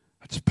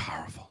 That's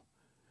powerful.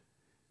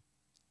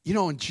 You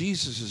know, in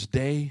Jesus'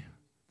 day,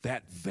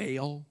 that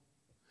veil,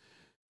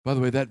 by the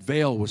way, that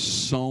veil was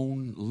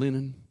sewn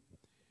linen.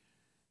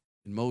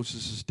 In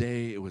Moses'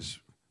 day, it was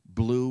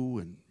blue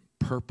and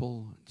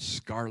purple and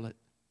scarlet.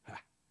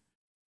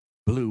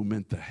 Blue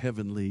meant the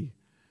heavenlies.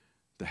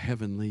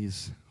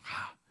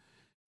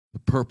 The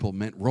purple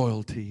meant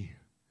royalty.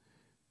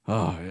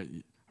 I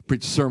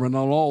preached a sermon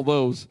on all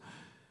those.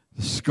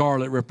 The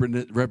scarlet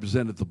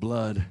represented the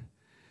blood,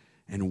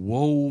 and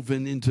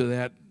woven into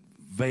that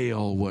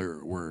veil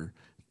were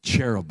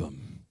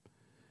cherubim,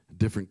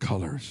 different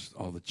colors,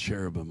 all the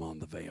cherubim on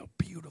the veil.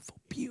 Beautiful,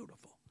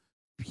 beautiful,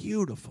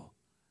 beautiful.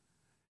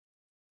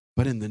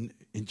 But in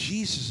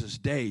Jesus'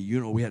 day,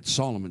 you know, we had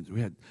Solomon,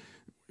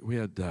 we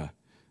had the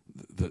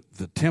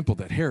temple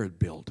that Herod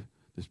built,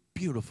 this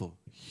beautiful,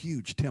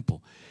 huge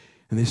temple,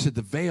 and they said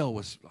the veil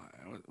was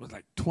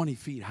like 20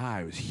 feet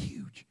high. It was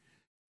huge.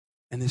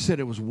 And they said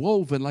it was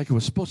woven like it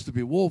was supposed to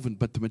be woven,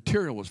 but the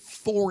material was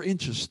 4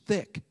 inches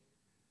thick.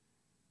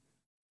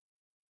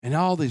 And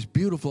all these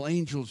beautiful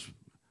angels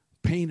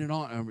painted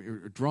on,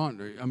 or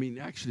drawn,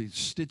 actually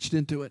stitched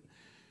into it.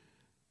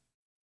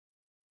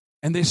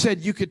 And they said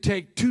you could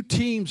take 2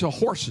 teams of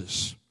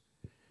horses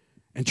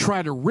and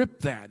try to rip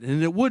that,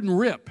 and it wouldn't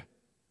rip.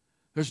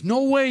 There's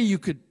no way you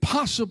could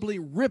possibly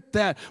rip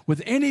that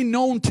with any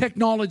known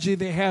technology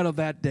they had of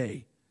that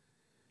day.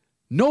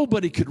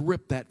 Nobody could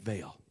rip that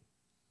veil.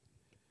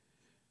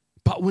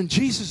 But when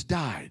Jesus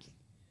died,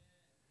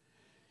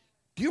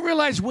 do you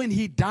realize when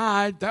he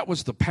died, that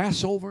was the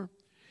Passover?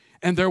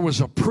 And there was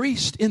a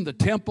priest in the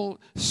temple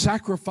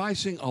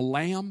sacrificing a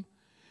lamb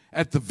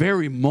at the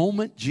very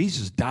moment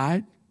Jesus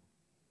died?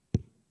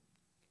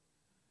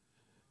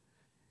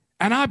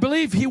 And I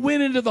believe he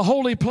went into the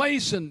holy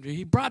place and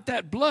he brought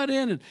that blood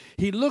in and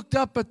he looked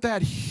up at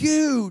that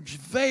huge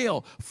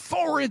veil,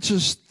 4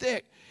 inches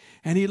thick.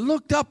 And he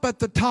looked up at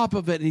the top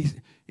of it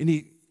and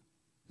he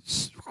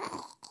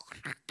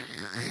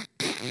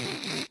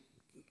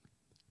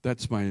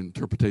that's my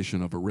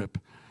interpretation of a rip.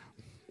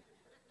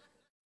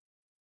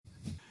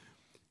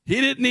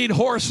 He didn't need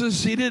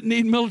horses. He didn't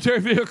need military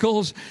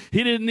vehicles.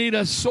 He didn't need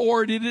a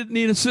sword. He didn't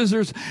need a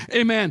scissors.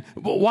 Amen.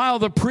 But while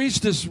the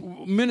priest is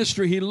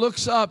ministry, he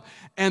looks up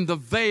and the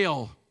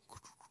veil,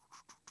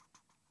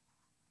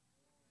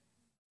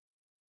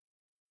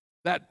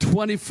 that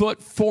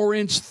 20-foot,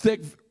 4-inch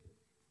thick,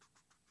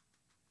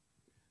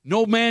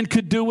 no man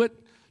could do it.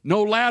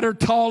 No ladder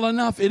tall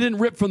enough. It didn't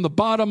rip from the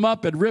bottom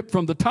up. It ripped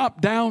from the top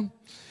down.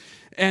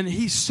 And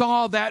he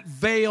saw that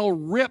veil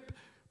rip.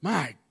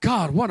 My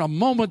God, what a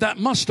moment that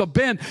must have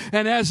been.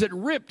 And as it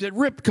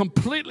ripped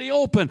completely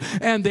open.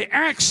 And the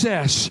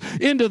access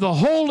into the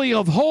Holy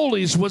of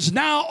Holies was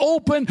now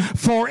open,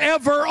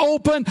 forever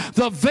open.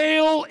 The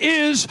veil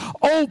is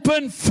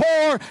open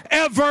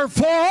forever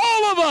for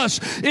all of us.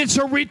 It's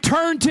a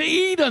return to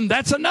Eden.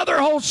 That's another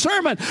whole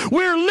sermon.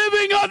 We're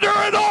living under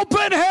an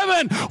open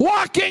heaven,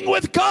 walking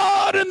with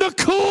God in the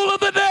cool of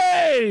the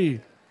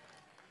day.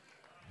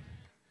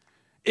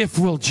 If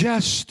we'll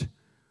just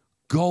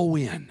go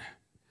in.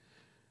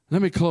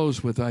 Let me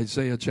close with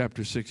Isaiah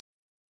chapter 6.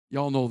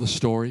 Y'all know the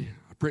story.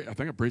 I I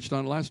think I preached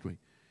on it last week.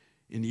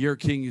 In the year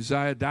King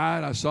Uzziah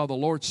died, I saw the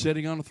Lord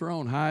sitting on a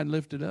throne, high and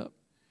lifted up.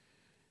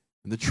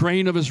 And the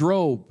train of his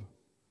robe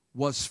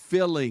was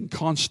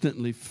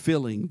constantly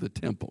filling the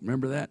temple.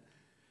 Remember that?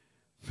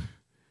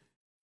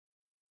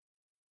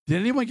 Did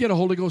anyone get a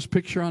Holy Ghost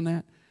picture on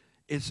that?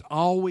 It's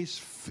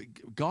always,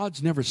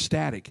 God's never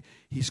static.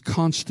 He's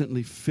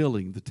constantly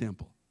filling the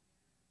temple.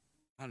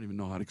 I don't even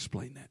know how to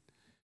explain that.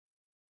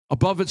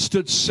 Above it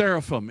stood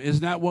seraphim.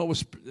 Isn't that what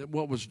was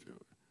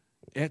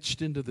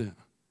etched into the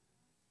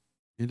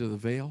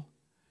veil?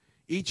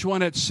 Each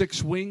one had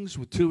 6 wings.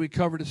 With 2 he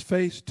covered his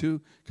face,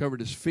 2 covered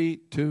his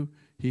feet, 2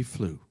 he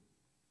flew.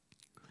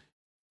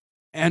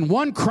 And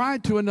one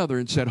cried to another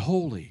and said,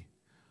 Holy,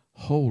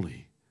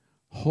 holy,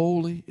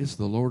 holy is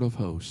the Lord of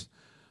hosts.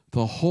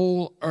 The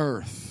whole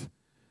earth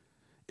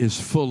is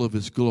full of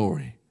his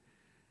glory.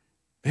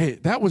 Hey,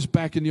 that was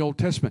back in the Old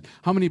Testament.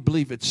 How many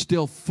believe it's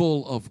still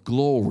full of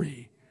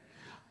glory?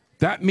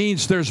 That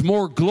means there's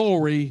more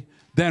glory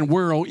than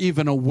we're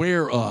even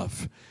aware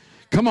of.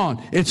 Come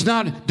on,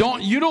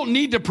 you don't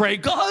need to pray,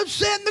 God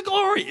send the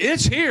glory.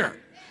 It's here.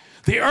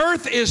 The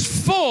earth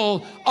is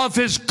full of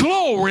his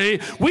glory.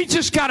 We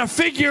just got to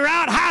figure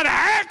out how to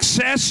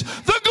access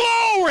the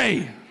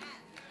glory.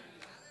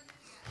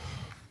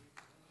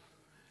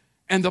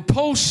 And the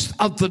posts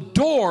of the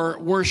door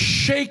were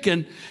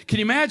shaken. Can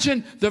you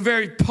imagine the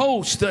very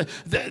post,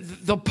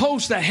 the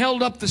post that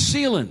held up the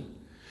ceiling?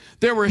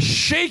 They were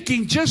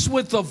shaking just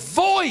with the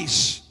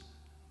voice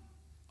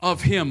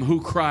of him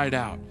who cried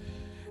out.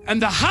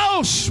 And the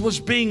house was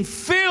being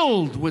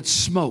filled with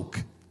smoke.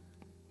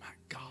 My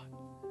God.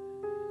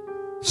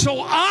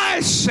 So I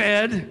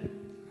said,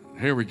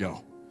 here we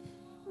go.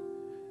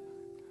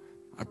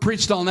 I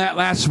preached on that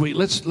last week.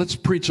 Let's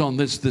preach on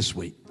this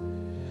week.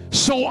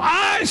 So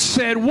I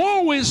said,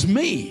 woe is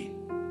me.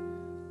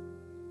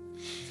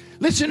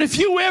 Listen, if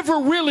you ever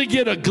really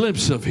get a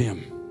glimpse of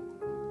him,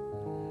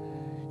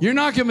 you're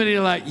not going to be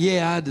like,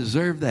 yeah, I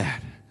deserve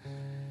that.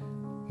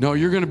 No,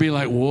 you're going to be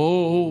like,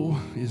 whoa,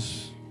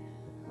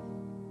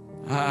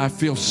 I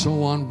feel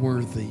so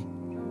unworthy.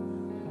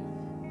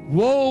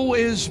 Woe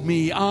is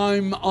me,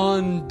 I'm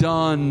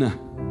undone.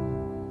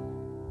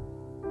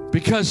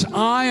 Because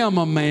I am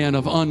a man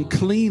of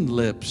unclean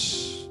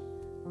lips.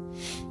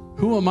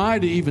 Who am I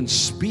to even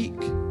speak?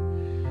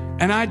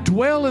 And I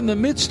dwell in the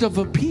midst of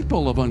a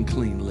people of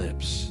unclean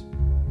lips.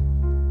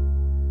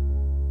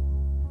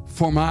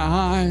 For my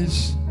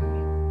eyes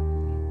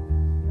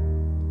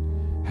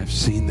have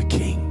seen the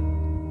King.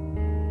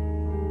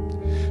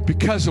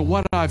 Because of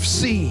what I've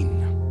seen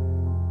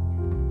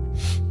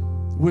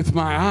with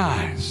my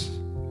eyes,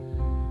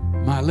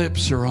 my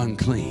lips are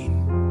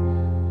unclean.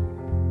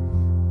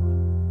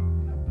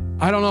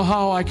 I don't know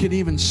how I could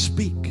even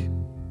speak.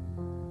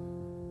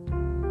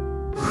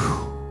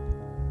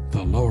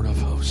 The Lord of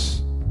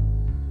hosts.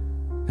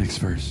 Next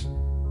verse.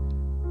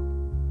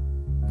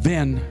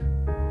 Then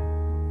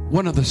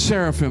one of the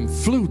seraphim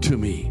flew to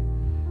me,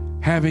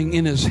 having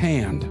in his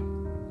hand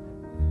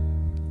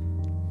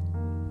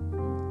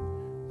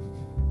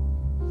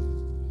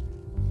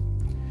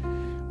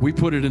we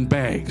put it in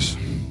bags,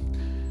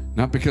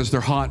 not because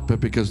they're hot, but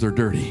because they're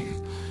dirty.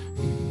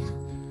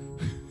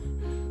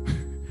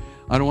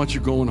 I don't want you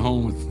going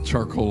home with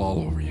charcoal all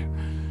over you.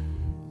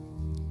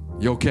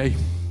 You okay?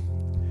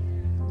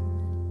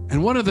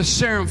 And one of the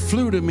seraphim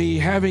flew to me,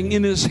 having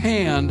in his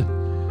hand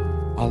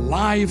a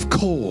live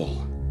coal,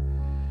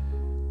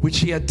 which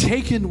he had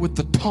taken with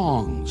the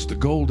tongs, the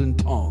golden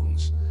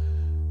tongs,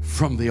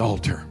 from the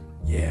altar.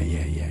 Yeah.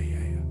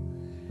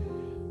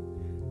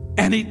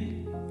 And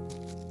he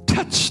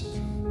touched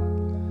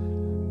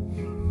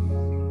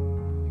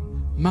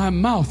my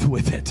mouth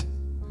with it.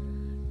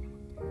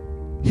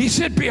 He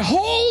said,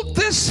 behold,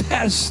 this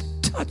has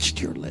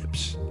touched your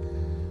lips.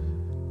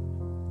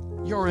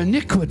 Your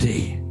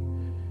iniquity,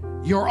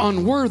 your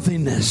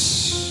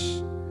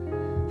unworthiness,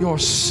 your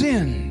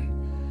sin,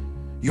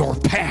 your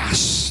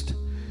past,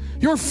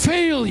 your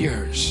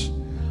failures,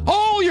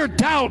 all your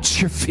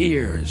doubts, your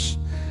fears,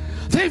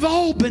 they've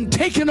all been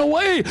taken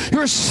away.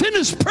 Your sin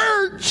is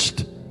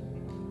purged.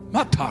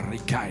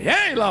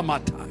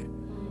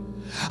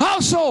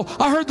 Also,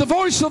 I heard the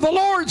voice of the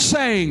Lord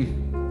saying,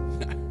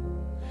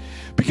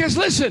 because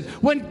listen,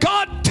 when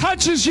God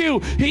touches you,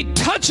 he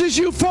touches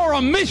you for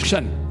a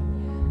mission.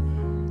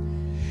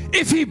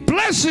 If he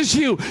blesses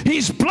you,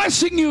 he's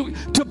blessing you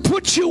to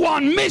put you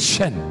on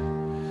mission.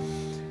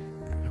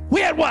 We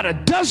had,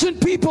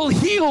 12 people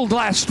healed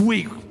last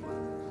week.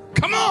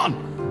 Come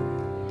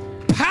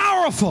on.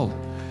 Powerful.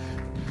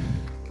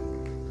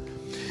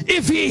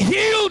 If he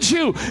healed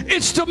you,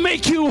 it's to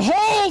make you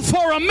whole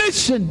for a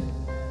mission.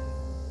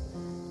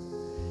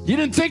 You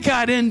didn't think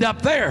I'd end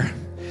up there.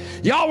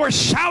 Y'all were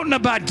shouting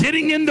about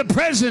getting in the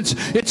presence.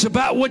 It's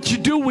about what you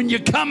do when you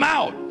come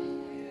out.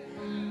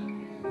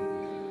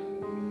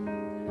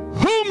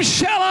 Whom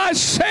shall I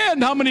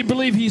send? How many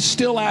believe he's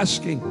still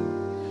asking?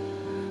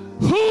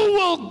 Who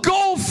will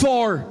go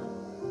for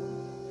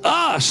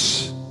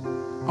us?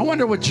 I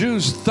wonder what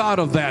Jews thought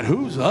of that.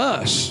 Who's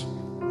us?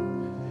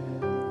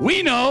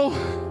 We know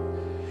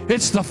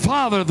It's the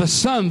Father, the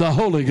Son, the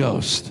Holy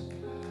Ghost.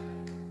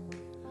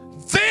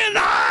 Then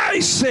I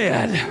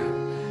said,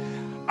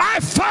 I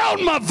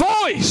found my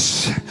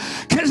voice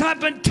because I've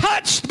been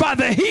touched by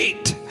the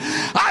heat.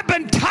 I've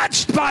been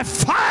touched by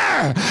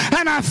fire,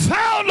 and I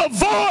found a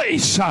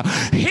voice.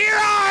 Here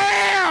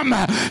I am.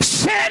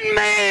 Send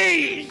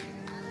me.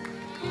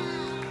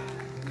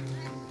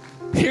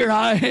 Here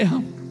I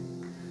am.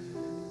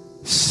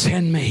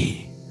 Send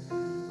me.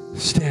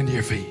 Stand to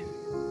your feet.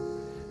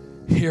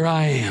 Here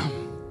I am.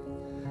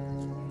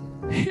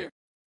 Here.